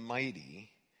than the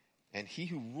mighty, and he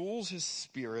who rules his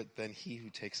spirit than he who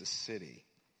takes a city.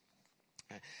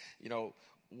 You know,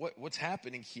 what's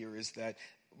happening here is that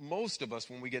most of us,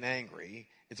 when we get angry,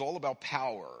 it's all about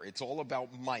power. It's all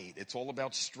about might. It's all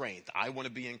about strength. I want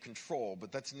to be in control,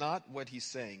 but that's not what he's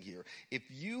saying here. If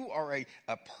you are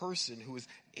a person who is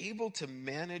able to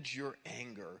manage your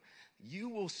anger, you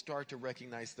will start to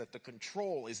recognize that the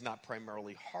control is not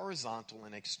primarily horizontal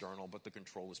and external, but the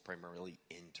control is primarily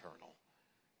internal.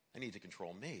 I need to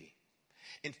control me.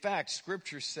 In fact,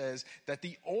 Scripture says that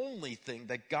the only thing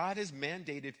that God has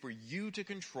mandated for you to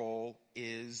control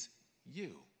is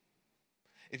you.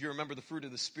 If you remember the fruit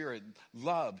of the Spirit,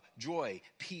 love, joy,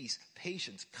 peace,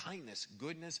 patience, kindness,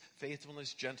 goodness,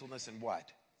 faithfulness, gentleness, and what?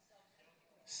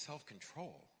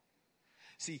 Self-control.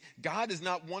 See, God is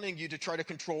not wanting you to try to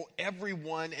control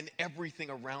everyone and everything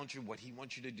around you. What he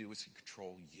wants you to do is to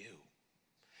control you.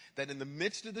 That in the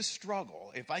midst of the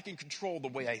struggle, if I can control the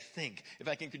way I think, if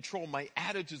I can control my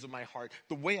attitudes of my heart,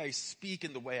 the way I speak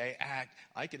and the way I act,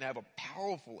 I can have a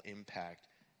powerful impact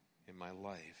in my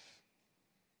life.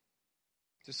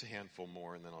 Just a handful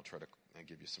more, and then I'll try to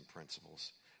give you some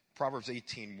principles. Proverbs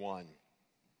 18:1.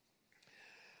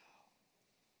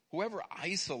 Whoever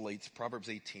isolates, Proverbs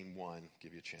 18:1,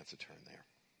 give you a chance to turn there.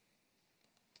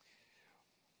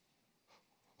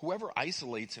 Whoever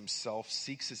isolates himself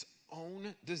seeks his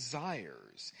own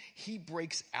desires. He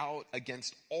breaks out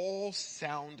against all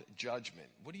sound judgment.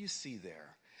 What do you see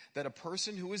there? That a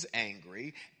person who is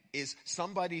angry is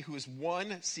somebody who is,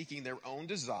 one, seeking their own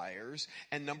desires,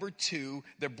 and number two,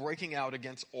 they're breaking out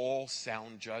against all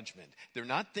sound judgment. They're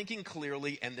not thinking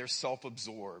clearly, and they're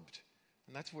self-absorbed.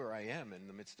 And that's where I am in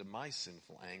the midst of my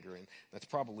sinful anger, and that's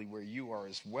probably where you are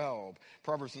as well.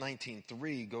 Proverbs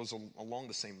 19:3 goes along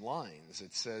the same lines.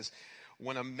 It says,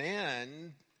 when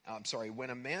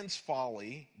a man's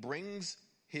folly brings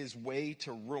his way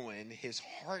to ruin, his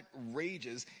heart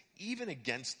rages even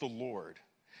against the Lord.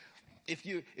 If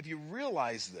you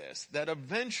realize this, that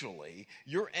eventually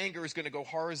your anger is going to go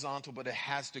horizontal, but it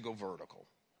has to go vertical.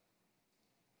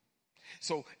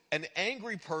 So an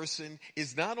angry person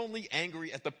is not only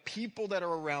angry at the people that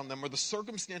are around them or the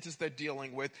circumstances they're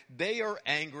dealing with, they are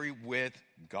angry with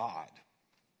God.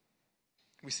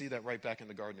 We see that right back in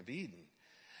the Garden of Eden.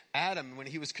 Adam, when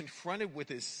he was confronted with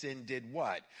his sin, did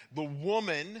what? The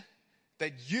woman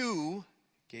that you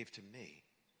gave to me.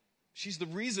 She's the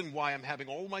reason why I'm having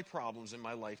all my problems in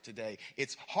my life today.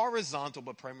 It's horizontal,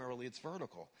 but primarily it's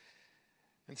vertical.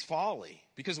 It's folly,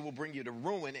 because it will bring you to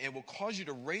ruin and will cause you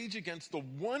to rage against the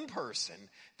one person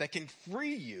that can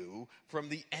free you from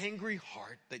the angry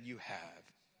heart that you have,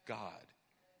 God.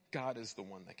 God is the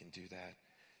one that can do that.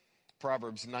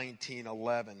 Proverbs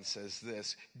 19:11 says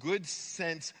this, good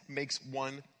sense makes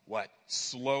one what?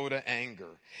 Slow to anger.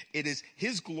 It is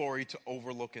his glory to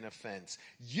overlook an offense.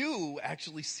 You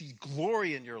actually see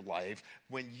glory in your life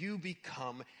when you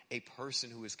become a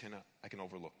person who is I can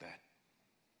overlook that.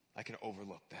 I can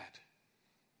overlook that.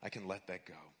 I can let that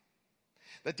go.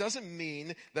 That doesn't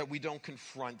mean that we don't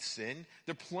confront sin.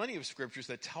 There are plenty of scriptures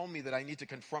that tell me that I need to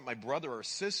confront my brother or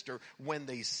sister when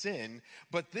they sin.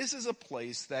 But this is a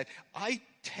place that I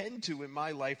tend to in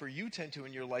my life, or you tend to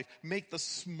in your life, make the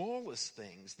smallest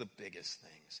things the biggest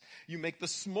things. You make the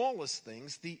smallest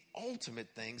things the ultimate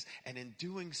things. And in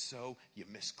doing so, you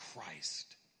miss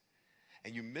Christ.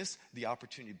 And you miss the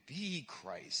opportunity to be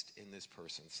Christ in this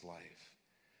person's life.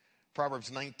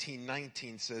 Proverbs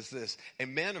 19:19 says this, a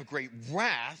man of great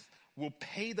wrath will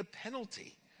pay the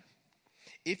penalty.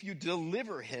 If you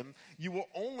deliver him, you will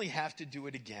only have to do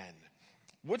it again.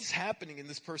 What's happening in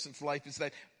this person's life is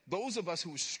that those of us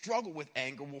who struggle with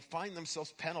anger will find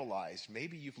themselves penalized.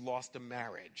 Maybe you've lost a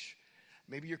marriage.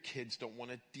 Maybe your kids don't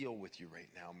want to deal with you right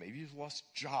now. Maybe you've lost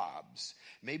jobs.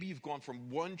 Maybe you've gone from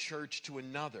one church to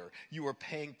another. You are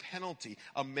paying penalty.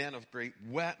 A man of great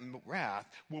wrath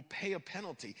will pay a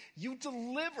penalty. You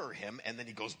deliver him, and then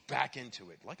he goes back into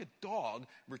it, like a dog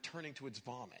returning to its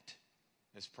vomit,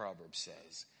 as Proverbs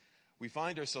says. we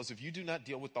find ourselves, if you do not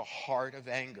deal with the heart of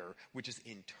anger, which is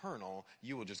internal,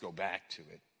 you will just go back to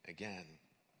it again.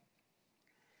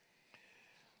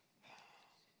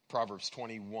 Proverbs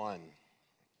 21,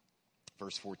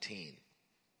 verse 14.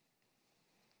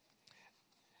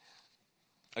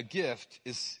 A gift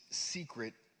in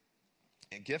secret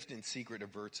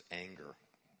averts anger,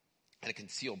 and a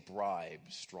concealed bribe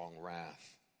strong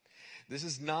wrath. This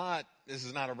is not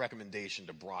a recommendation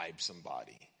to bribe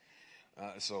somebody.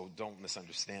 So don't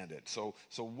misunderstand it. So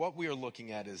what we are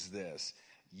looking at is this.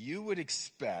 You would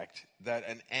expect that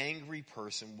an angry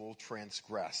person will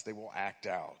transgress. They will act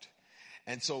out.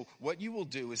 And so what you will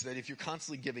do is that if you're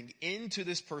constantly giving in to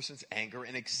this person's anger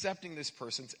and accepting this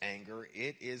person's anger,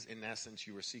 it is, in essence,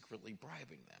 you are secretly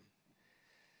bribing them.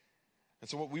 And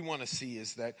so what we want to see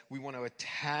is that we want to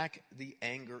attack the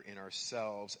anger in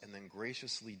ourselves and then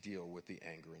graciously deal with the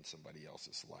anger in somebody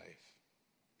else's life.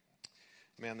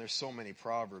 Man, there's so many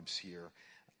Proverbs here.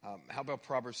 How about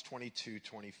Proverbs 22,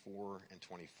 24, and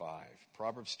 25?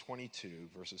 Proverbs 22,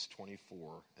 verses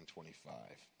 24 and 25.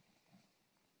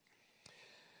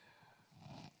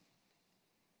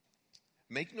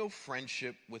 Make no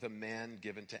friendship with a man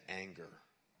given to anger.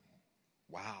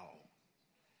 Wow.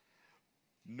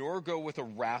 Nor go with a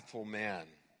wrathful man,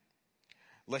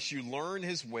 lest you learn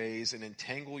his ways and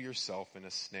entangle yourself in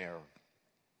a snare.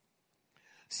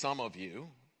 Some of you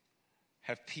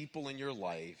have people in your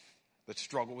life that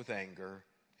struggle with anger,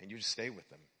 and you just stay with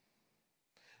them.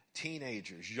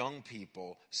 Teenagers, young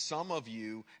people, some of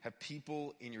you have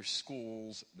people in your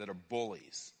schools that are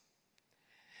bullies.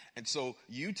 And so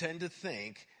you tend to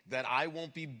think that I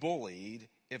won't be bullied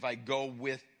if I go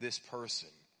with this person.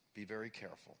 Be very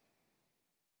careful.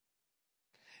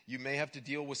 You may have to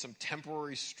deal with some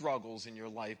temporary struggles in your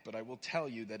life, but I will tell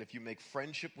you that if you make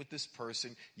friendship with this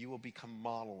person, you will become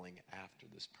modeling after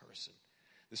this person.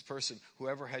 This person,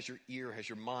 whoever has your ear has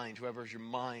your mind, whoever has your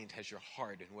mind has your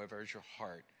heart, and whoever has your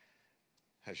heart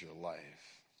has your life.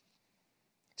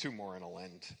 Two more and I'll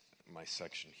end my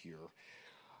section here.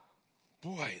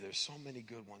 Boy, there's so many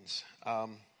good ones.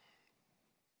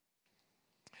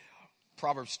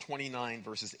 Proverbs 29,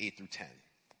 verses 8 through 10.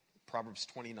 Proverbs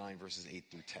 29, verses 8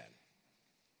 through 10.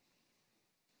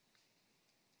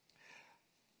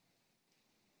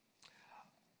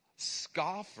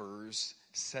 Scoffers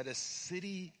set a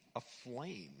city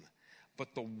aflame,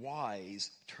 but the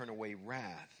wise turn away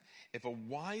wrath. If a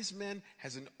wise man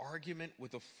has an argument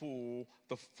with a fool,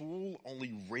 the fool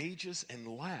only rages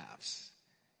and laughs,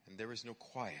 and there is no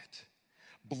quiet.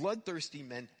 Bloodthirsty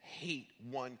men hate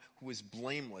one who is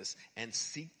blameless and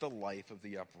seek the life of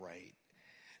the upright.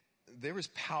 There is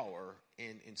power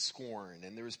in scorn,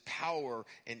 and there is power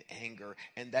in anger,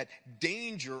 and that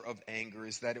danger of anger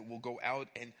is that it will go out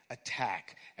and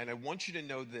attack. And I want you to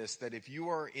know this, that if you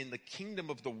are in the kingdom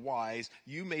of the wise,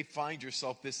 you may find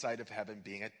yourself this side of heaven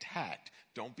being attacked.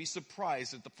 Don't be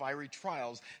surprised at the fiery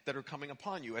trials that are coming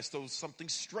upon you, as though something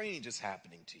strange is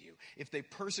happening to you. If they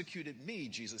persecuted me,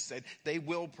 Jesus said, they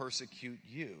will persecute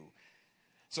you.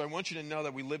 So I want you to know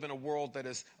that we live in a world that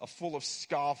is full of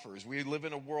scoffers. We live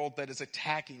in a world that is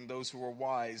attacking those who are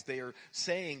wise. They are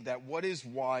saying that what is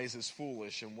wise is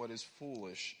foolish, and what is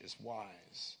foolish is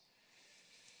wise.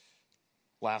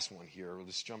 Last one here.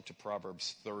 Let's jump to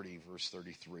Proverbs 30, verse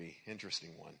 33. Interesting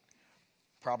one.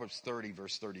 Proverbs 30,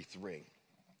 verse 33.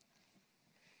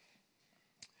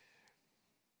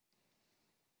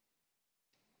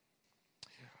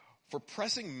 For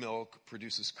pressing milk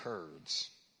produces curds.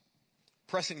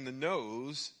 Pressing the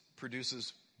nose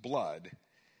produces blood,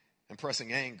 and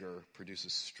pressing anger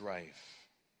produces strife.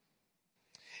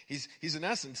 He's in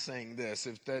essence saying this,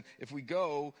 if we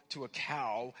go to a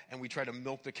cow and we try to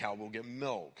milk the cow, we'll get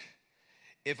milk.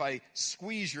 If I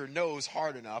squeeze your nose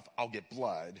hard enough, I'll get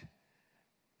blood.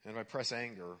 And if I press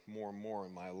anger more and more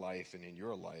in my life and in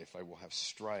your life, I will have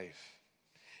strife.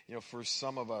 You know, for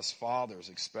some of us fathers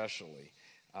especially,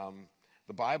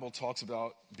 the Bible talks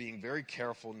about being very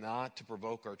careful not to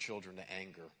provoke our children to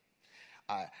anger.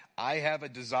 I have a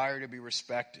desire to be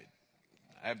respected.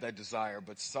 I have that desire,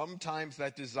 but sometimes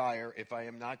that desire, if I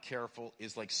am not careful,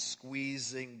 is like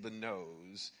squeezing the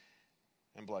nose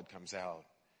and blood comes out.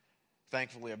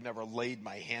 Thankfully, I've never laid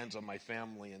my hands on my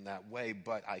family in that way,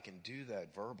 but I can do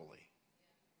that verbally.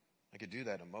 I could do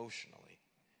that emotionally.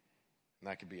 And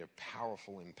that could be a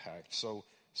powerful impact. So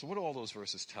what do all those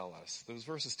verses tell us? Those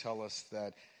verses tell us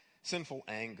that sinful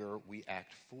anger, we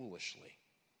act foolishly.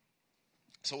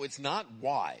 So it's not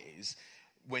wise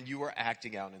when you are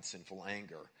acting out in sinful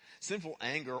anger. Sinful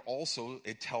anger also,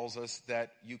 it tells us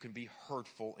that you can be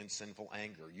hurtful in sinful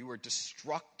anger. You are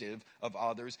destructive of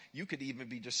others. You could even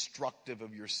be destructive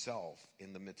of yourself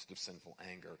in the midst of sinful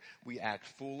anger. We act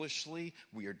foolishly.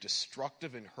 We are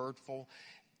destructive and hurtful.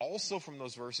 Also from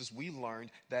those verses, we learned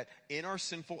that in our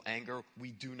sinful anger, we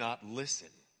do not listen.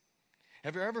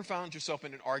 Have you ever found yourself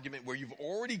in an argument where you've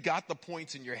already got the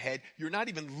points in your head? You're not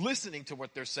even listening to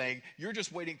what they're saying. You're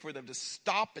just waiting for them to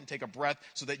stop and take a breath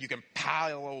so that you can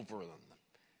pile over them.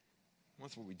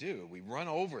 That's what we do. We run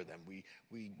over them. We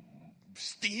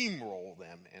steamroll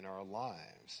them in our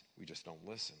lives. We just don't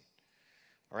listen.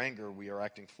 Our anger, we are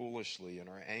acting foolishly. In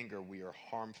our anger, we are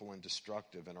harmful and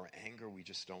destructive. In our anger, we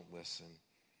just don't listen.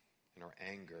 In our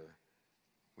anger,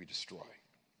 we destroy.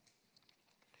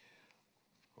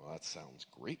 Well, that sounds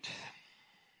great.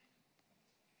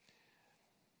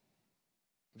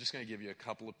 I'm just going to give you a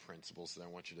couple of principles that I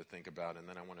want you to think about, and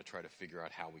then I want to try to figure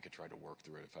out how we could try to work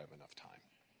through it if I have enough time.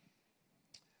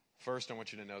 First, I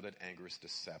want you to know that anger is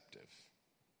deceptive.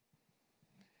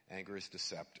 Anger is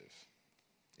deceptive.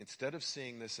 Instead of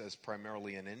seeing this as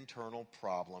primarily an internal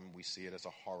problem, we see it as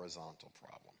a horizontal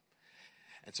problem.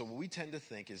 And so what we tend to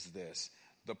think is this: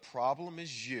 the problem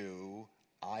is you,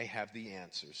 I have the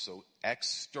answer. So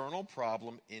external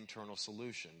problem, internal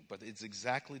solution. But it's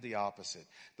exactly the opposite.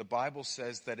 The Bible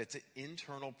says that it's an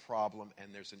internal problem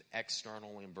and there's an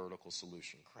external and vertical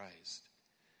solution, Christ.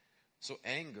 So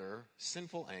anger,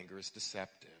 sinful anger, is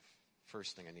deceptive.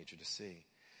 First thing I need you to see.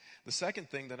 The second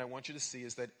thing that I want you to see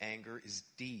is that anger is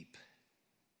deep.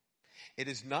 It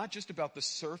is not just about the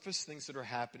surface things that are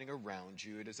happening around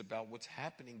you. It is about what's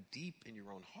happening deep in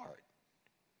your own heart.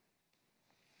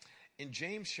 In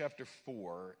James chapter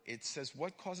 4, it says,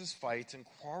 "What causes fights and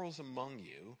quarrels among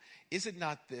you? Is it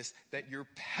not this, that your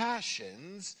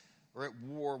passions are at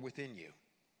war within you?"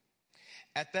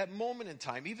 At that moment in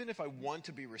time, even if I want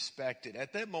to be respected,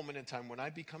 at that moment in time when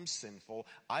I become sinful,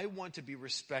 I want to be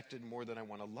respected more than I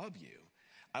want to love you.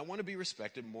 I want to be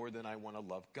respected more than I want to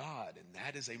love God. And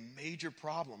that is a major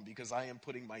problem because I am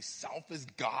putting myself as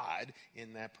God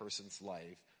in that person's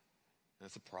life.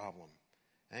 That's a problem.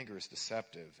 Anger is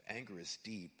deceptive. Anger is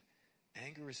deep.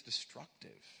 Anger is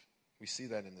destructive. We see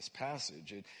that in this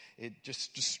passage. It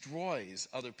just destroys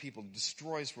other people,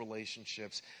 destroys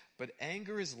relationships. But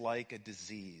anger is like a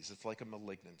disease. It's like a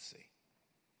malignancy.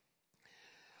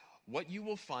 What you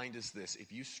will find is this: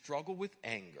 if you struggle with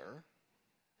anger,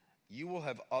 you will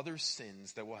have other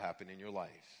sins that will happen in your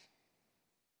life.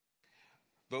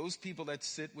 Those people that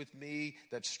sit with me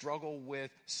that struggle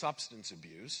with substance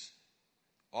abuse,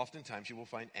 oftentimes you will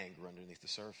find anger underneath the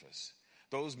surface.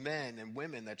 Those men and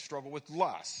women that struggle with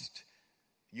lust,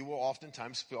 you will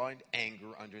oftentimes find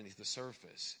anger underneath the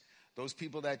surface. Those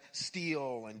people that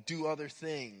steal and do other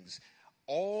things,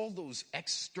 all those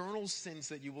external sins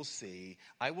that you will see,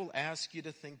 I will ask you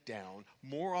to think down.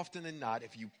 More often than not,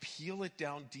 if you peel it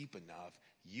down deep enough,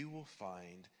 you will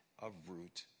find a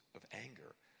root of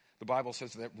anger. The Bible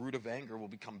says that root of anger will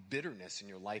become bitterness in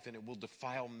your life and it will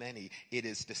defile many. It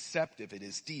is deceptive. It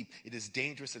is deep. It is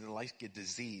dangerous and like a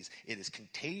disease. It is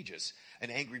contagious.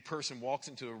 An angry person walks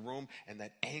into a room and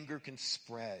that anger can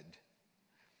spread.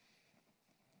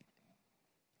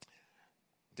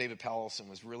 David Powelson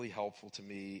was really helpful to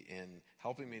me in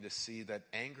helping me to see that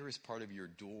anger is part of your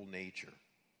dual nature.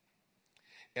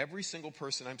 Every single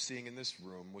person I'm seeing in this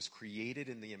room was created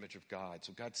in the image of God.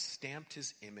 So God stamped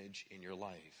his image in your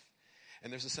life.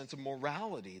 And there's a sense of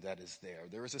morality that is there.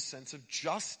 There is a sense of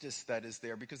justice that is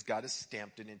there because God has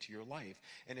stamped it into your life.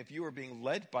 And if you are being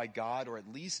led by God, or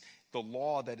at least the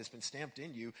law that has been stamped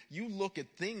in you, you look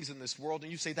at things in this world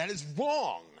and you say, that is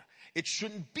wrong. It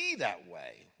shouldn't be that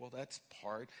way. Well, that's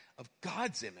part of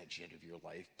God's image into your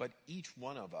life. But each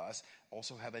one of us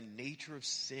also have a nature of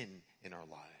sin in our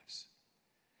lives.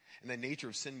 And the nature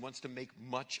of sin wants to make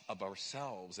much of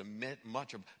ourselves and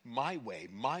much of my way,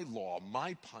 my law,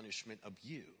 my punishment of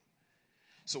you.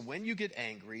 So when you get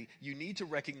angry, you need to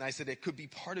recognize that it could be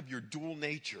part of your dual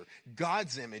nature,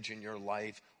 God's image in your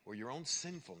life or your own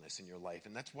sinfulness in your life.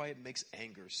 And that's why it makes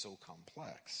anger so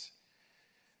complex.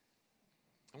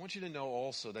 I want you to know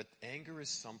also that anger is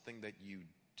something that you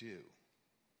do.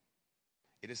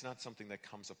 It is not something that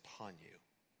comes upon you.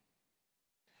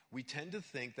 We tend to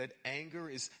think that anger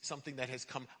is something that has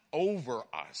come over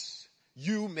us.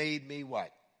 You made me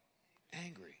what?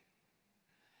 Angry.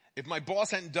 If my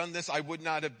boss hadn't done this, I would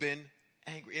not have been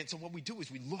angry. And so what we do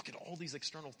is we look at all these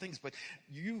external things, but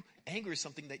anger is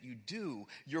something that you do.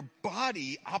 Your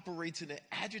body operates in an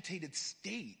agitated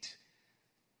state.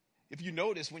 If you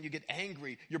notice, when you get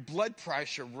angry, your blood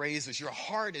pressure raises, your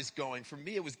heart is going. For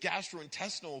me, it was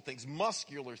gastrointestinal things,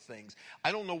 muscular things.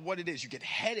 I don't know what it is. You get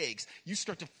headaches. You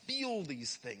start to feel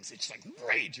these things. It's like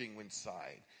raging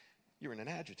inside. You're in an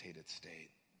agitated state.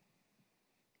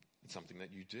 It's something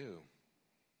that you do.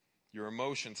 Your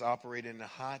emotions operate in a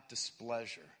hot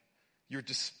displeasure. You're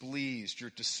displeased. You're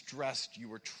distressed.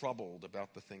 You are troubled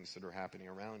about the things that are happening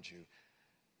around you.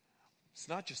 It's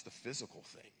not just the physical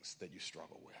things that you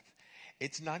struggle with.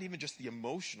 It's not even just the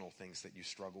emotional things that you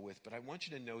struggle with, but I want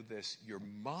you to know this. Your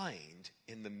mind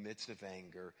in the midst of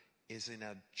anger is in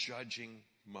a judging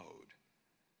mode.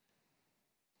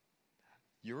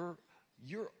 You're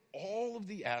all of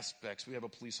the aspects. We have a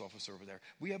police officer over there.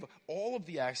 We have all of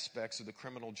the aspects of the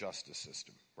criminal justice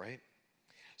system, right?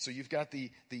 So you've got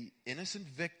the innocent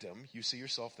victim. You see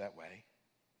yourself that way.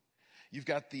 You've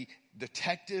got the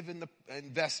detective and the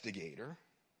investigator.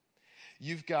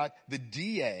 You've got the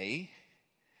DA.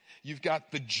 You've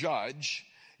got the judge.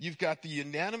 You've got the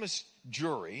unanimous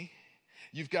jury.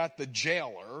 You've got the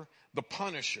jailer, the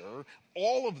punisher.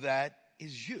 All of that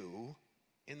is you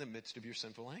in the midst of your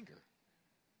sinful anger.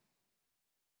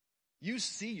 You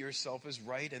see yourself as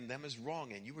right and them as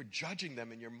wrong, and you are judging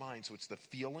them in your mind. So it's the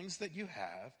feelings that you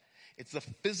have. It's the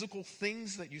physical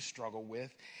things that you struggle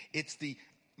with. It's the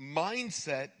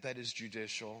mindset that is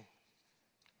judicial.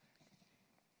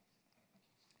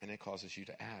 And it causes you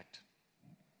to act.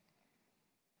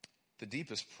 The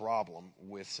deepest problem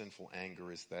with sinful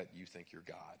anger is that you think you're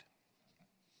God.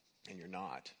 And you're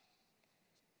not.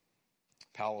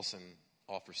 Powelson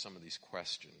offers some of these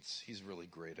questions. He's really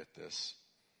great at this.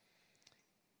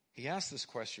 He asks this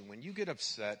question: when you get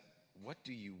upset, what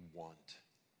do you want?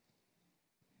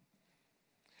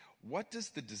 What does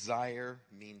the desire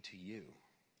mean to you?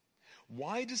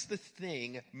 Why does the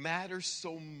thing matter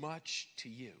so much to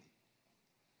you?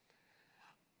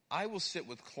 I will sit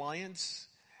with clients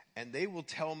and they will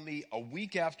tell me a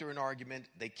week after an argument,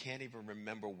 they can't even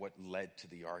remember what led to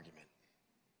the argument.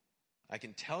 I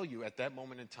can tell you at that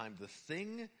moment in time, the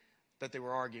thing that they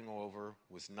were arguing over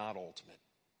was not ultimate.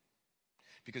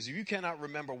 Because if you cannot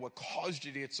remember what caused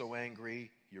you to get so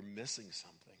angry, you're missing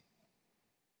something.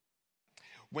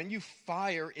 When you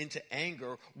fire into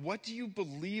anger, what do you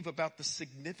believe about the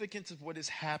significance of what is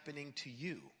happening to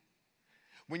you?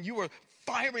 When you are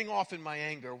firing off in my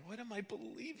anger, what am I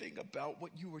believing about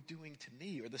what you are doing to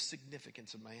me or the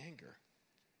significance of my anger?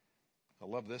 I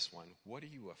love this one. What are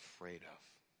you afraid of?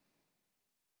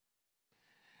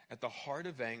 At the heart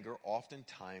of anger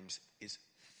oftentimes is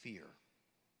fear.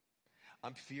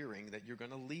 I'm fearing that you're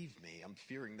going to leave me. I'm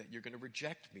fearing that you're going to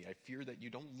reject me. I fear that you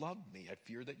don't love me. I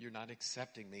fear that you're not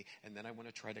accepting me. And then I want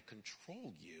to try to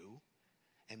control you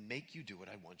and make you do what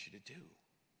I want you to do.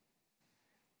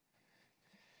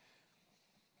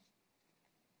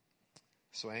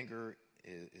 So anger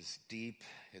is deep.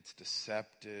 It's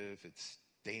deceptive. It's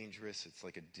dangerous. It's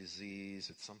like a disease.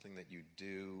 It's something that you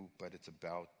do, but it's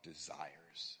about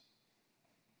desires.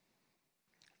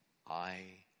 I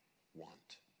want.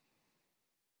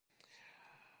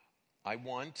 I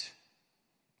want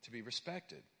to be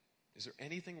respected. Is there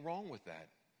anything wrong with that?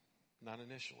 Not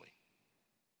initially.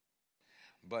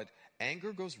 But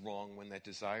anger goes wrong when that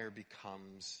desire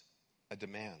becomes a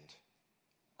demand.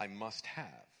 I must have.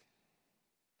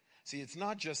 See, it's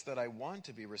not just that I want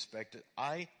to be respected.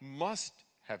 I must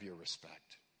have your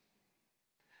respect.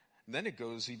 And then it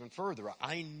goes even further.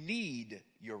 I need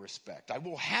your respect. I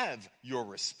will have your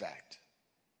respect.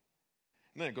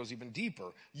 And then it goes even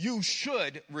deeper. You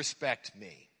should respect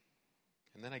me.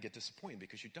 And then I get disappointed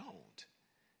because you don't.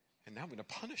 And now I'm going to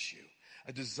punish you.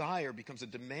 A desire becomes a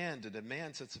demand. A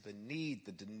demand sets up a need.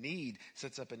 The need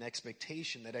sets up an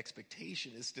expectation. That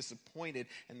expectation is disappointed,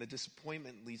 and the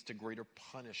disappointment leads to greater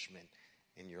punishment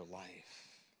in your life.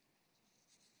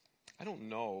 I don't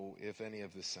know if any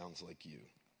of this sounds like you.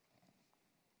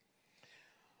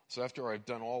 So after I've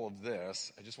done all of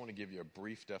this, I just want to give you a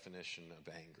brief definition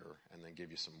of anger and then give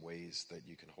you some ways that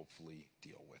you can hopefully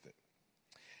deal with it.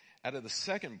 Out of the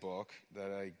second book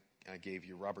that I gave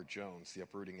you, Robert Jones, The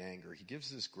Uprooting Anger, he gives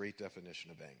this great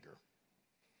definition of anger.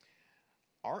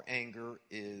 Our anger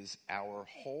is our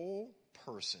whole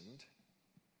personed,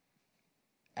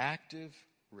 active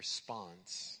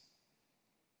response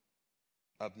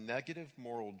of negative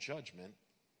moral judgment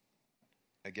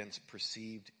against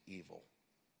perceived evil.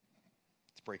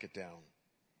 Let's break it down.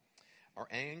 Our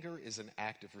anger is an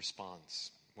active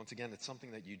response. Once again, it's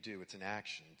something that you do. It's an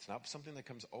action. It's not something that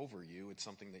comes over you. It's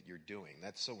something that you're doing.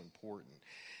 That's so important.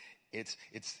 It's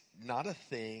not a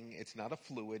thing. It's not a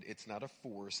fluid. It's not a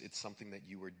force. It's something that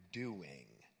you are doing.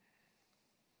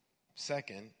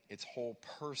 Second, it's whole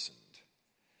personed.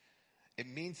 It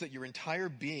means that your entire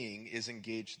being is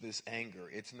engaged in this anger.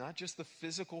 It's not just the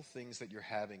physical things that you're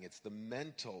having. It's the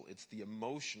mental, it's the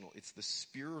emotional, it's the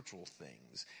spiritual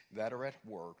things that are at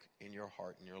work in your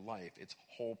heart and your life. It's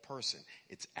whole person.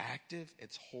 It's active,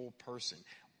 it's whole person.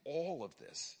 All of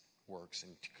this works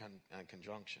in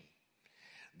conjunction.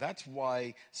 That's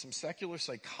why some secular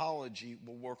psychology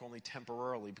will work only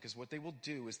temporarily, because what they will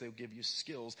do is they'll give you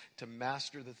skills to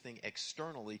master the thing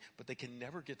externally, but they can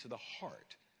never get to the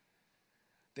heart.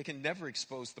 They can never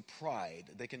expose the pride.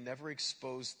 They can never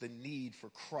expose the need for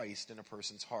Christ in a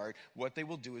person's heart. What they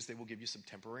will do is they will give you some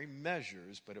temporary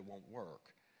measures, but it won't work.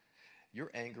 Your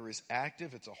anger is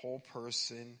active. It's a whole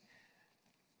person.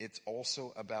 It's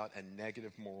also about a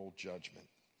negative moral judgment.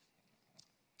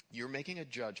 You're making a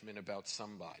judgment about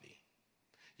somebody.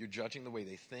 You're judging the way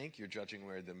they think. You're judging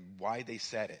why they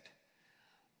said it.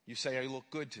 You say, I look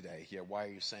good today. Yeah, why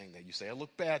are you saying that? You say, I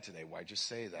look bad today. Why'd you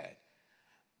say that?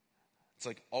 It's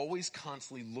like always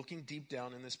constantly looking deep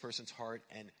down in this person's heart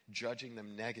and judging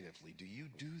them negatively. Do you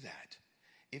do that?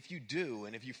 If you do,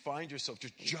 and if you find yourself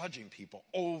just judging people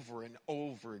over and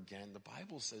over again, the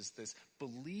Bible says this: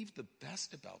 believe the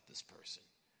best about this person.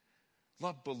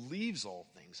 Love believes all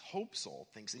things, hopes all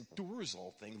things, endures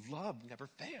all things. Love never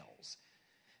fails.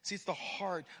 See, it's the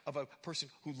heart of a person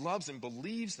who loves and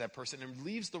believes that person and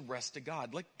leaves the rest to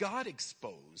God. Let God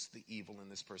expose the evil in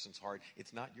this person's heart.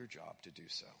 It's not your job to do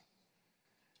so.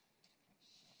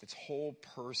 It's whole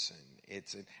person.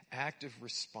 It's an active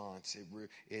response.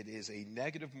 It is a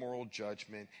negative moral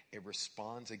judgment. It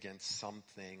responds against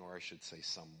something, or I should say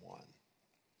someone.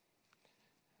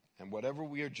 And whatever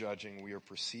we are judging, we are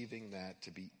perceiving that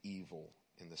to be evil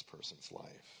in this person's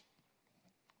life.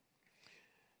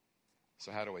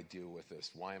 So how do I deal with this?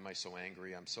 Why am I so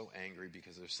angry? I'm so angry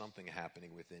because there's something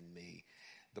happening within me.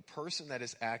 The person that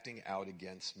is acting out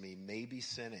against me may be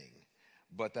sinning,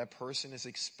 but that person is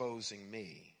exposing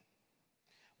me.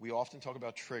 We often talk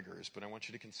about triggers, but I want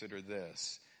you to consider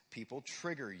this. People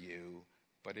trigger you,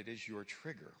 but it is your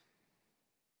trigger.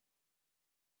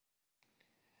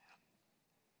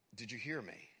 Did you hear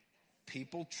me?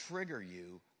 People trigger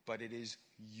you, but it is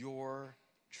your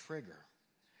trigger.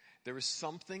 There is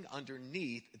something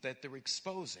underneath that they're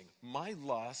exposing. My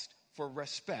lust for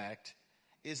respect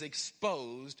is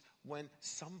exposed when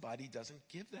somebody doesn't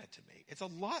give that to me. It's a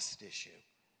lust issue.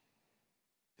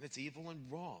 And it's evil and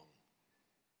wrong.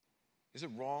 Is it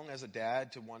wrong as a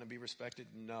dad to want to be respected?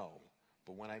 No.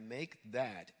 But when I make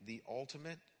that the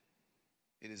ultimate,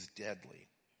 it is deadly.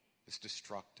 It's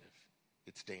destructive.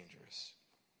 It's dangerous.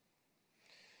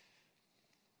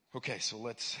 Okay, so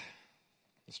let's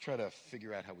try to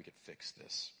figure out how we could fix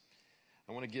this.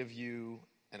 I want to give you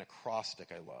an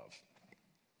acrostic I love.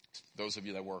 Those of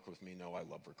you that work with me know I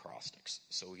love acrostics.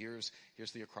 So here's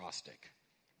the acrostic.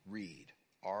 Read.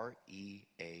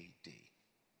 R-E-A-D.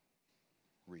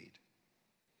 Read.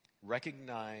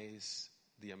 Recognize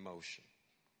the emotion.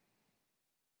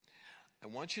 I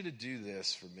want you to do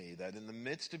this for me, that in the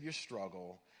midst of your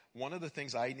struggle, one of the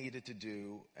things I needed to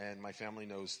do, and my family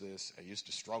knows this, I used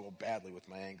to struggle badly with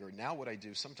my anger. Now what I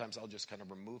do, sometimes I'll just kind of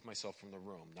remove myself from the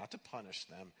room, not to punish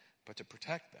them, but to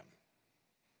protect them.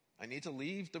 I need to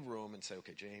leave the room and say,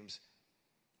 okay, James,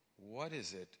 what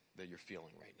is it that you're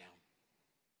feeling right now?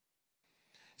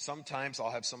 Sometimes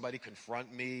I'll have somebody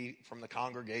confront me from the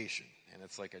congregation, and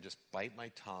it's like I just bite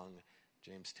my tongue.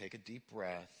 James, take a deep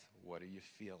breath. What are you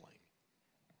feeling?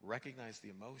 Recognize the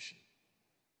emotion.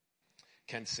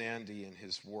 Ken Sande, in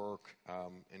his work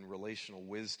in relational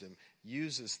wisdom,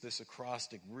 uses this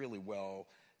acrostic really well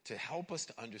to help us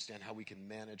to understand how we can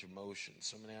manage emotions.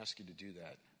 So I'm going to ask you to do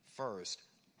that. First,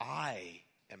 I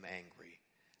am angry.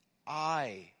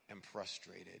 I am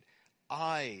frustrated.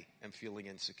 I am feeling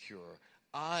insecure.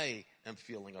 I am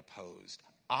feeling opposed.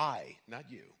 I, not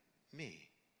you, me.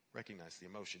 Recognize the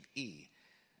emotion. E,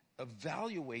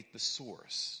 evaluate the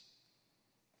source.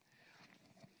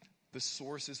 The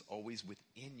source is always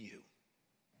within you,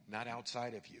 not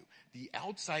outside of you. The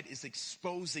outside is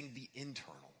exposing the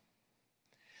internal.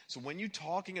 So when you're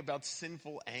talking about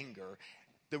sinful anger,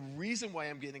 the reason why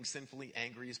I'm getting sinfully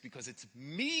angry is because it's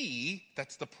me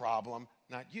that's the problem,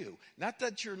 not you. Not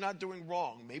that you're not doing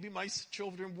wrong. Maybe my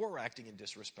children were acting in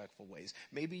disrespectful ways.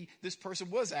 Maybe this person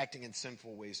was acting in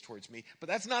sinful ways towards me, but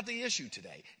that's not the issue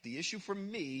today. The issue for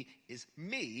me is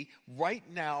me right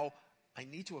now. I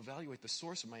need to evaluate the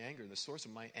source of my anger. The source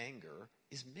of my anger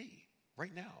is me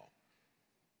right now.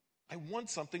 I want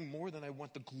something more than I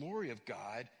want the glory of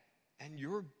God and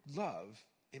your love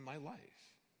in my life.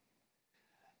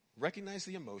 Recognize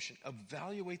the emotion.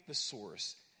 Evaluate the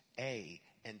source. A,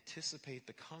 anticipate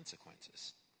the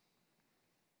consequences.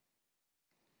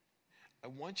 I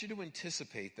want you to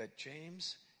anticipate that,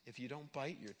 James, if you don't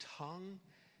bite your tongue,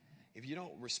 if you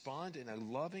don't respond in a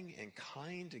loving and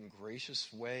kind and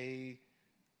gracious way,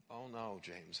 oh no,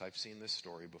 James, I've seen this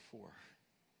story before.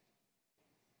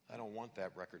 I don't want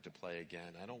that record to play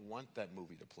again. I don't want that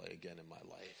movie to play again in my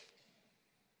life.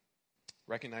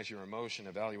 Recognize your emotion,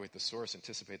 evaluate the source,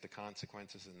 anticipate the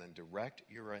consequences, and then direct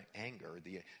your anger,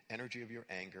 the energy of your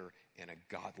anger, in a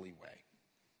godly way.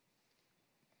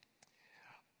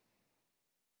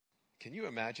 Can you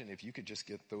imagine if you could just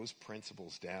get those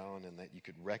principles down and that you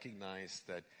could recognize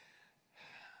that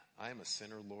I am a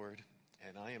sinner, Lord,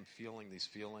 and I am feeling these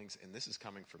feelings, and this is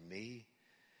coming from me.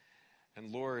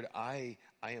 And Lord, I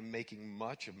am making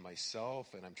much of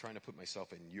myself, and I'm trying to put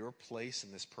myself in your place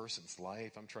in this person's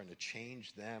life. I'm trying to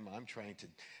change them.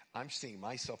 I'm seeing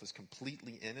myself as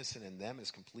completely innocent and them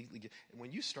as completely. And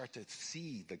when you start to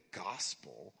see the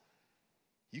gospel,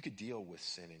 you could deal with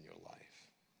sin in your life.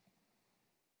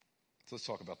 So let's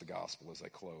talk about the gospel as I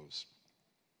close.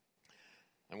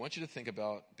 I want you to think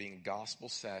about being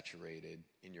gospel-saturated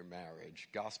in your marriage,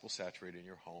 gospel-saturated in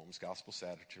your homes,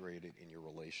 gospel-saturated in your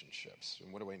relationships.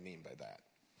 And what do I mean by that?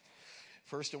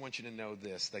 First, I want you to know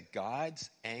this, that God's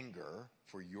anger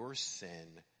for your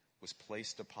sin was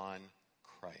placed upon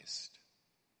Christ.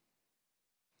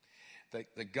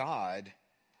 That God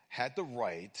had the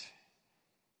right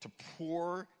to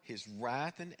pour his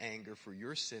wrath and anger for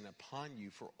your sin upon you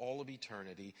for all of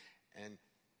eternity. And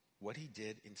what he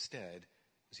did instead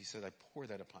was he said, I pour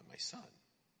that upon my son.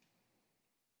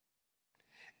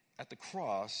 At the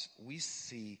cross, we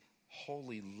see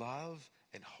holy love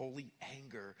and holy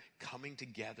anger coming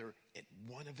together at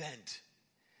one event.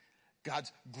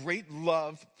 God's great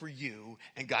love for you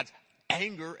and God's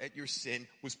anger at your sin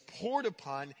was poured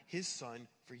upon his son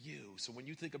for you. So when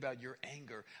you think about your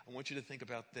anger, I want you to think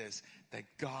about this, that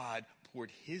God poured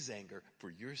his anger for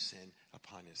your sin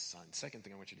upon his son. Second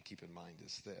thing I want you to keep in mind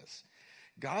is this.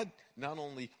 God not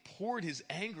only poured his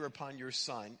anger upon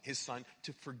his son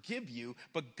to forgive you,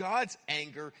 but God's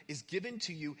anger is given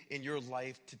to you in your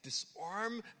life to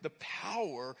disarm the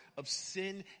power of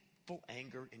sinful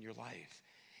anger in your life.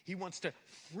 He wants to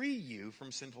free you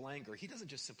from sinful anger. He doesn't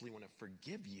just simply want to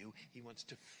forgive you, he wants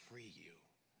to free you.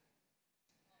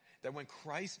 That when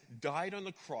Christ died on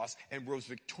the cross and rose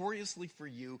victoriously for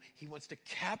you, he wants to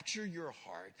capture your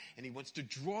heart and he wants to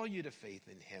draw you to faith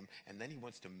in him, and then he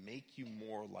wants to make you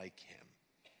more like him.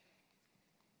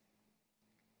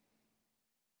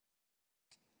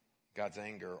 God's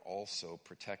anger also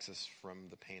protects us from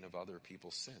the pain of other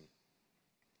people's sin.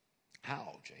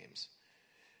 How, James?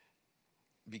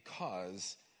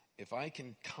 Because if I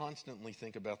can constantly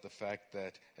think about the fact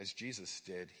that, as Jesus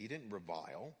did, he didn't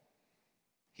revile,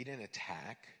 he didn't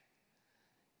attack,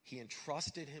 he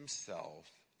entrusted himself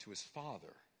to his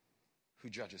Father, who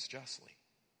judges justly.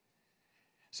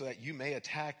 So that you may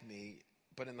attack me,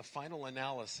 but in the final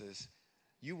analysis,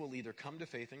 you will either come to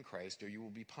faith in Christ or you will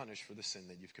be punished for the sin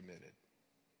that you've committed.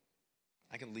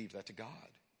 I can leave that to God.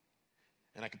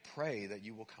 And I could pray that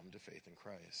you will come to faith in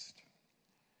Christ.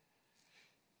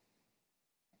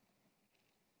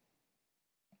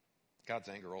 God's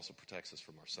anger also protects us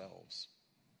from ourselves.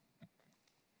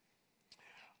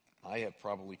 I have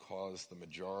probably caused the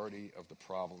majority of the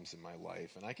problems in my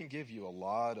life, and I can give you a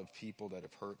lot of people that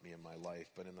have hurt me in my life,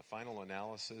 but in the final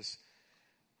analysis,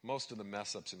 most of the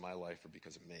mess-ups in my life are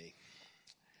because of me.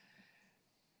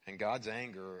 And God's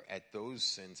anger at those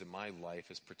sins in my life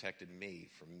has protected me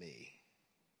from me.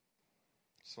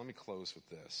 So let me close with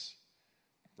this.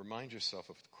 Remind yourself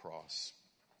of the cross.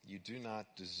 You do not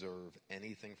deserve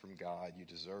anything from God. You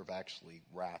deserve actually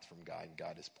wrath from God, and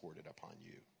God has poured it upon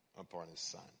you, upon his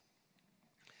son.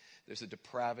 There's a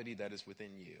depravity that is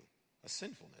within you, a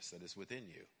sinfulness that is within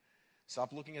you.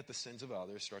 Stop looking at the sins of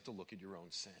others. Start to look at your own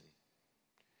sin.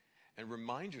 And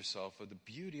remind yourself of the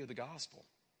beauty of the gospel.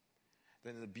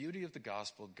 That in the beauty of the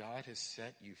gospel, God has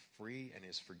set you free and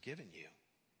has forgiven you.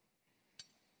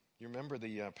 You remember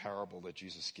the parable that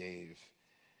Jesus gave.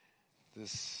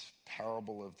 This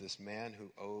parable of this man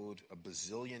who owed $1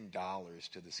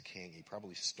 bazillion to this king. He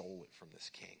probably stole it from this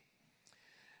king.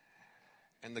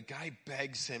 And the guy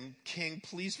begs him, King,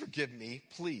 please forgive me,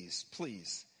 please,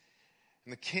 please.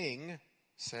 And the king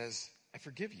says, I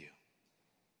forgive you.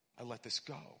 I let this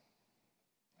go.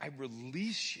 I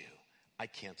release you. I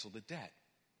cancel the debt.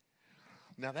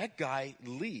 Now that guy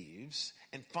leaves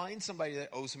and finds somebody that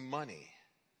owes him money.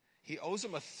 He owes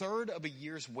him 1/3 of a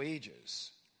year's wages.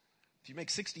 If you make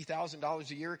 $60,000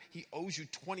 a year, he owes you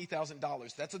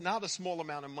 $20,000. That's not a small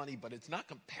amount of money, but it's not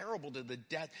comparable to the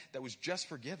debt that was just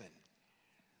forgiven.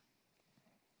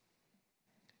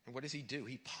 And And what does he do?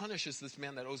 He punishes this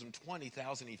man that owes him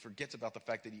 20,000. He forgets about the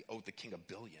fact that he owed the king $1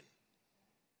 billion.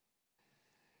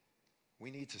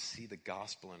 We need to see the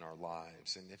gospel in our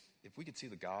lives. And if we could see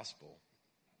the gospel,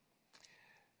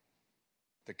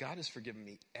 that God has forgiven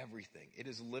me everything. It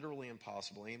is literally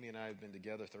impossible. Amy and I have been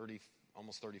together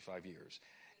almost 35 years.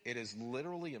 It is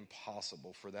literally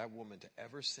impossible for that woman to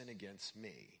ever sin against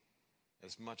me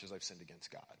as much as I've sinned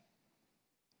against God.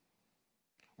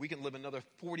 We can live another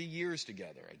 40 years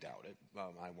together. I doubt it.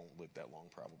 I won't live that long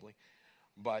probably.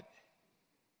 But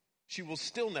she will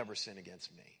still never sin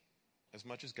against me. As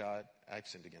much as I've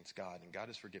sinned against God, and God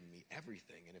has forgiven me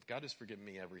everything. And if God has forgiven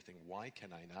me everything, why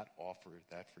can I not offer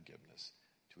that forgiveness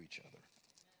to each other?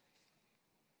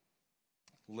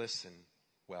 Listen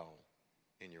well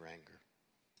in your anger.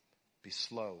 Be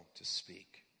slow to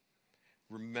speak.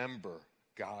 Remember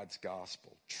God's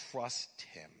gospel. Trust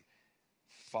him.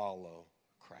 Follow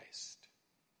Christ.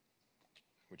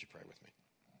 Would you pray with me?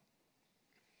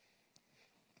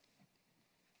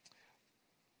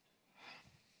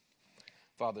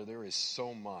 Father, there is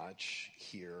so much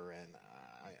here, and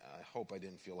I hope I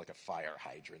didn't feel like a fire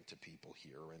hydrant to people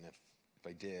here. And if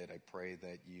I did, I pray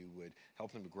that you would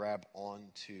help them to grab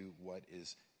onto what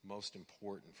is most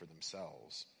important for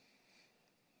themselves.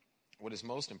 What is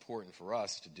most important for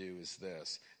us to do is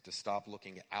this: to stop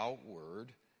looking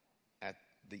outward at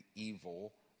the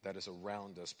evil that is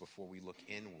around us before we look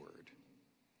inward.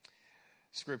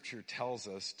 Scripture tells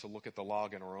us to look at the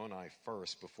log in our own eye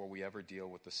first before we ever deal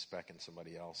with the speck in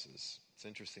somebody else's. It's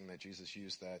interesting that Jesus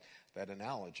used that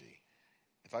analogy.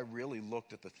 If I really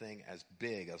looked at the thing as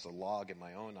big as a log in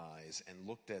my own eyes and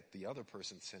looked at the other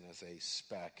person's sin as a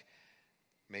speck,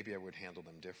 maybe I would handle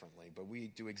them differently. But we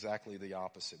do exactly the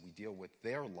opposite. We deal with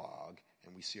their log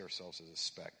and we see ourselves as a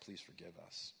speck. Please forgive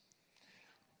us.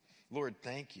 Lord,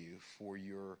 thank you for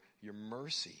your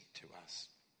mercy to us.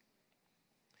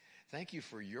 Thank you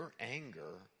for your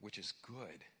anger, which is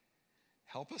good.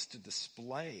 Help us to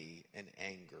display an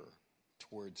anger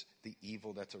towards the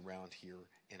evil that's around here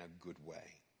in a good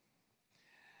way.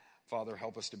 Father,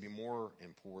 help us to be more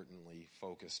importantly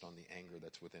focused on the anger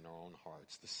that's within our own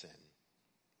hearts, the sin.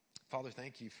 Father,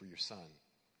 thank you for your Son,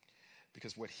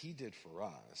 because what he did for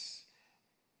us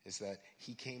is that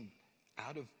he came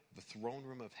out of the throne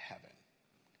room of heaven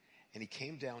and he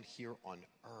came down here on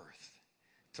earth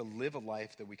to live a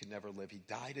life that we could never live. He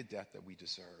died a death that we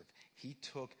deserve. He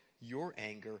took your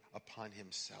anger upon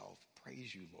himself.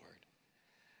 Praise you, Lord.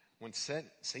 When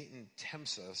Satan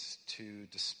tempts us to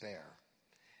despair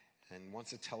and wants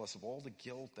to tell us of all the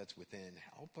guilt that's within,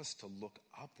 help us to look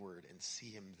upward and see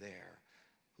him there,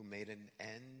 who made an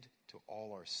end to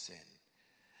all our sin.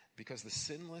 Because the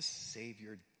sinless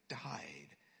Savior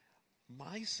died,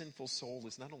 my sinful soul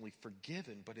is not only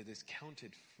forgiven, but it is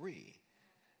counted free.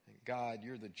 And God,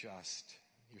 you're the just.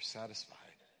 You're satisfied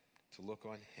to look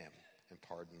on him and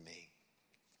pardon me.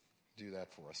 Do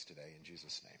that for us today in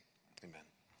Jesus' name. Amen.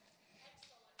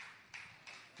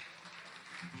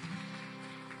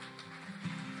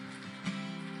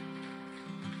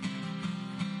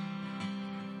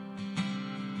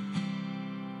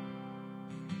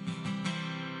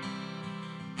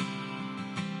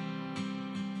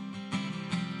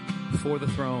 Before the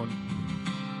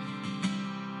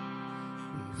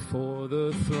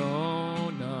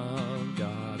throne of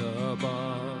God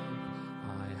above,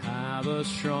 I have a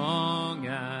strong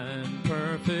and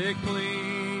perfect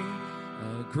plea,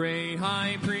 a great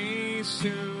high priest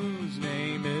whose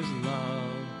name is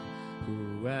love,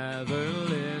 whoever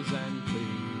lives and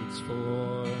pleads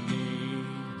for me.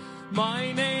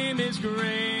 My name is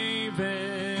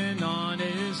graven on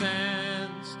his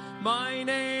hands, my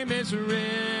name is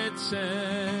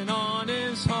written on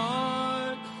his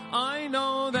heart. I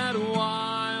know that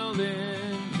while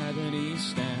in heaven he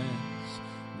stands,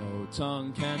 no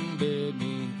tongue can bid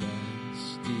me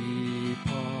thence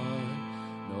depart.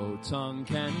 No tongue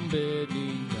can bid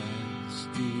me thence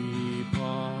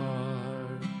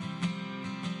depart.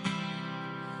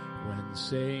 When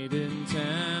Satan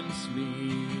tempts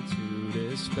me to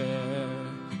despair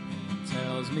and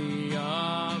tells me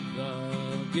of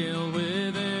the guilt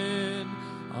within,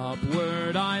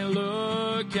 upward I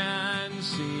look and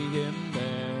see him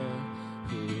there,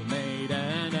 who made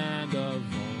an end of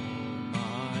all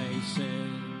my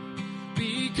sin.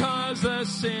 Because the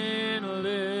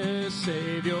sinless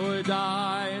Savior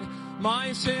died,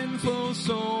 my sinful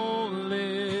soul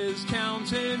is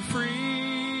counted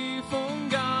free. From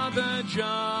God the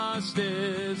just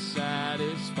is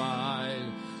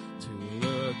satisfied to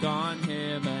look on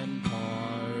him and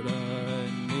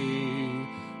pardon me.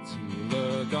 To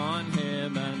look on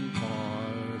him and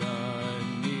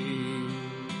pardon me.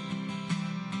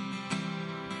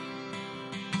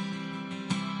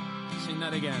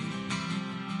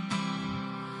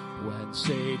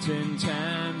 Satan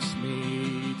tempts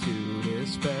me to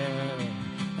despair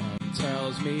and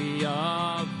tells me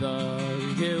of the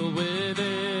hill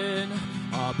within.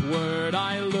 Upward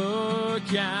I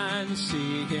look and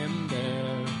see him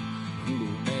there, who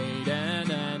made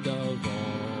an end of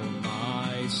all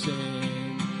my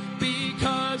sin.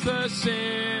 Because the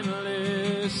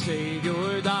sinless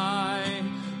Savior died,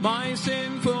 my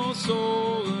sinful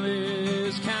soul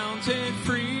is counted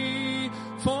free.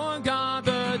 For God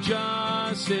the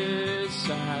just is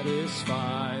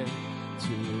satisfied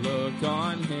to look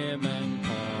on him and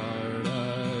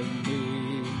pardon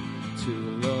me. To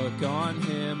look on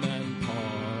him and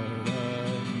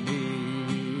pardon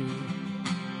me.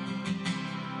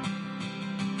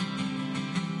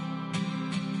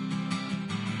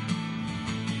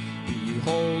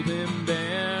 Behold him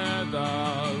there,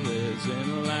 the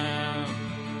risen Lamb,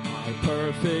 my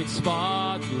perfect,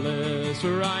 spotless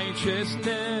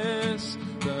righteousness,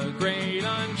 the great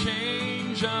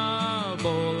unchangeable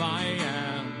I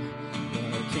am,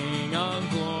 the King of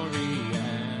glory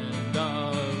and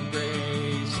of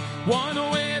grace.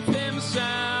 One with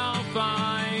himself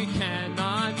I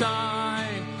cannot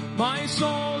die, my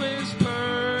soul is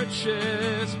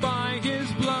purchased by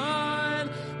his blood,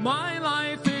 my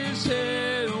life is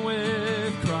hid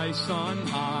with Christ on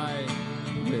high,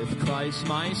 with Christ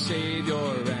my Savior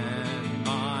and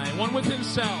mine. One with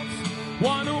himself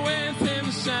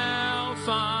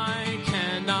I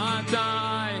cannot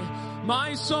die,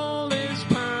 my soul is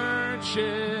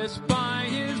purchased by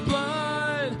his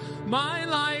blood, my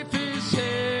life is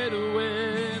hid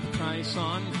with Christ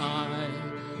on high,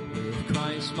 with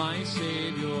Christ my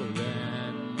Savior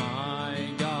and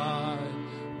my God,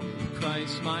 with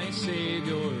Christ my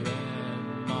Savior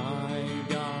and my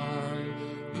God,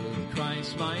 with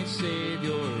Christ my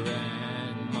Savior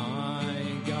and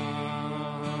my God.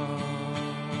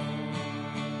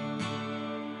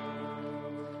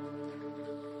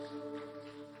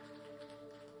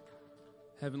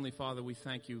 Heavenly Father, we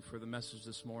thank you for the message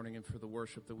this morning and for the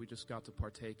worship that we just got to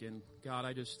partake in. God,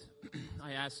 I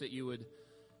ask that you would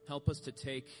help us to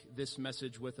take this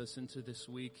message with us into this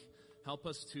week. Help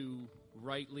us to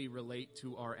rightly relate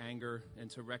to our anger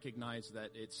and to recognize that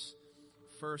it's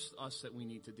first us that we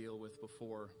need to deal with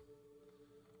before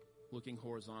looking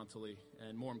horizontally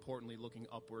and, more importantly, looking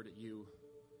upward at you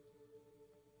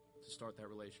to start that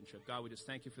relationship. God, we just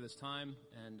thank you for this time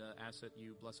and ask that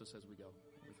you bless us as we go.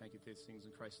 We thank you for these things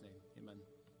in Christ's name. Amen.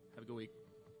 Have a good week.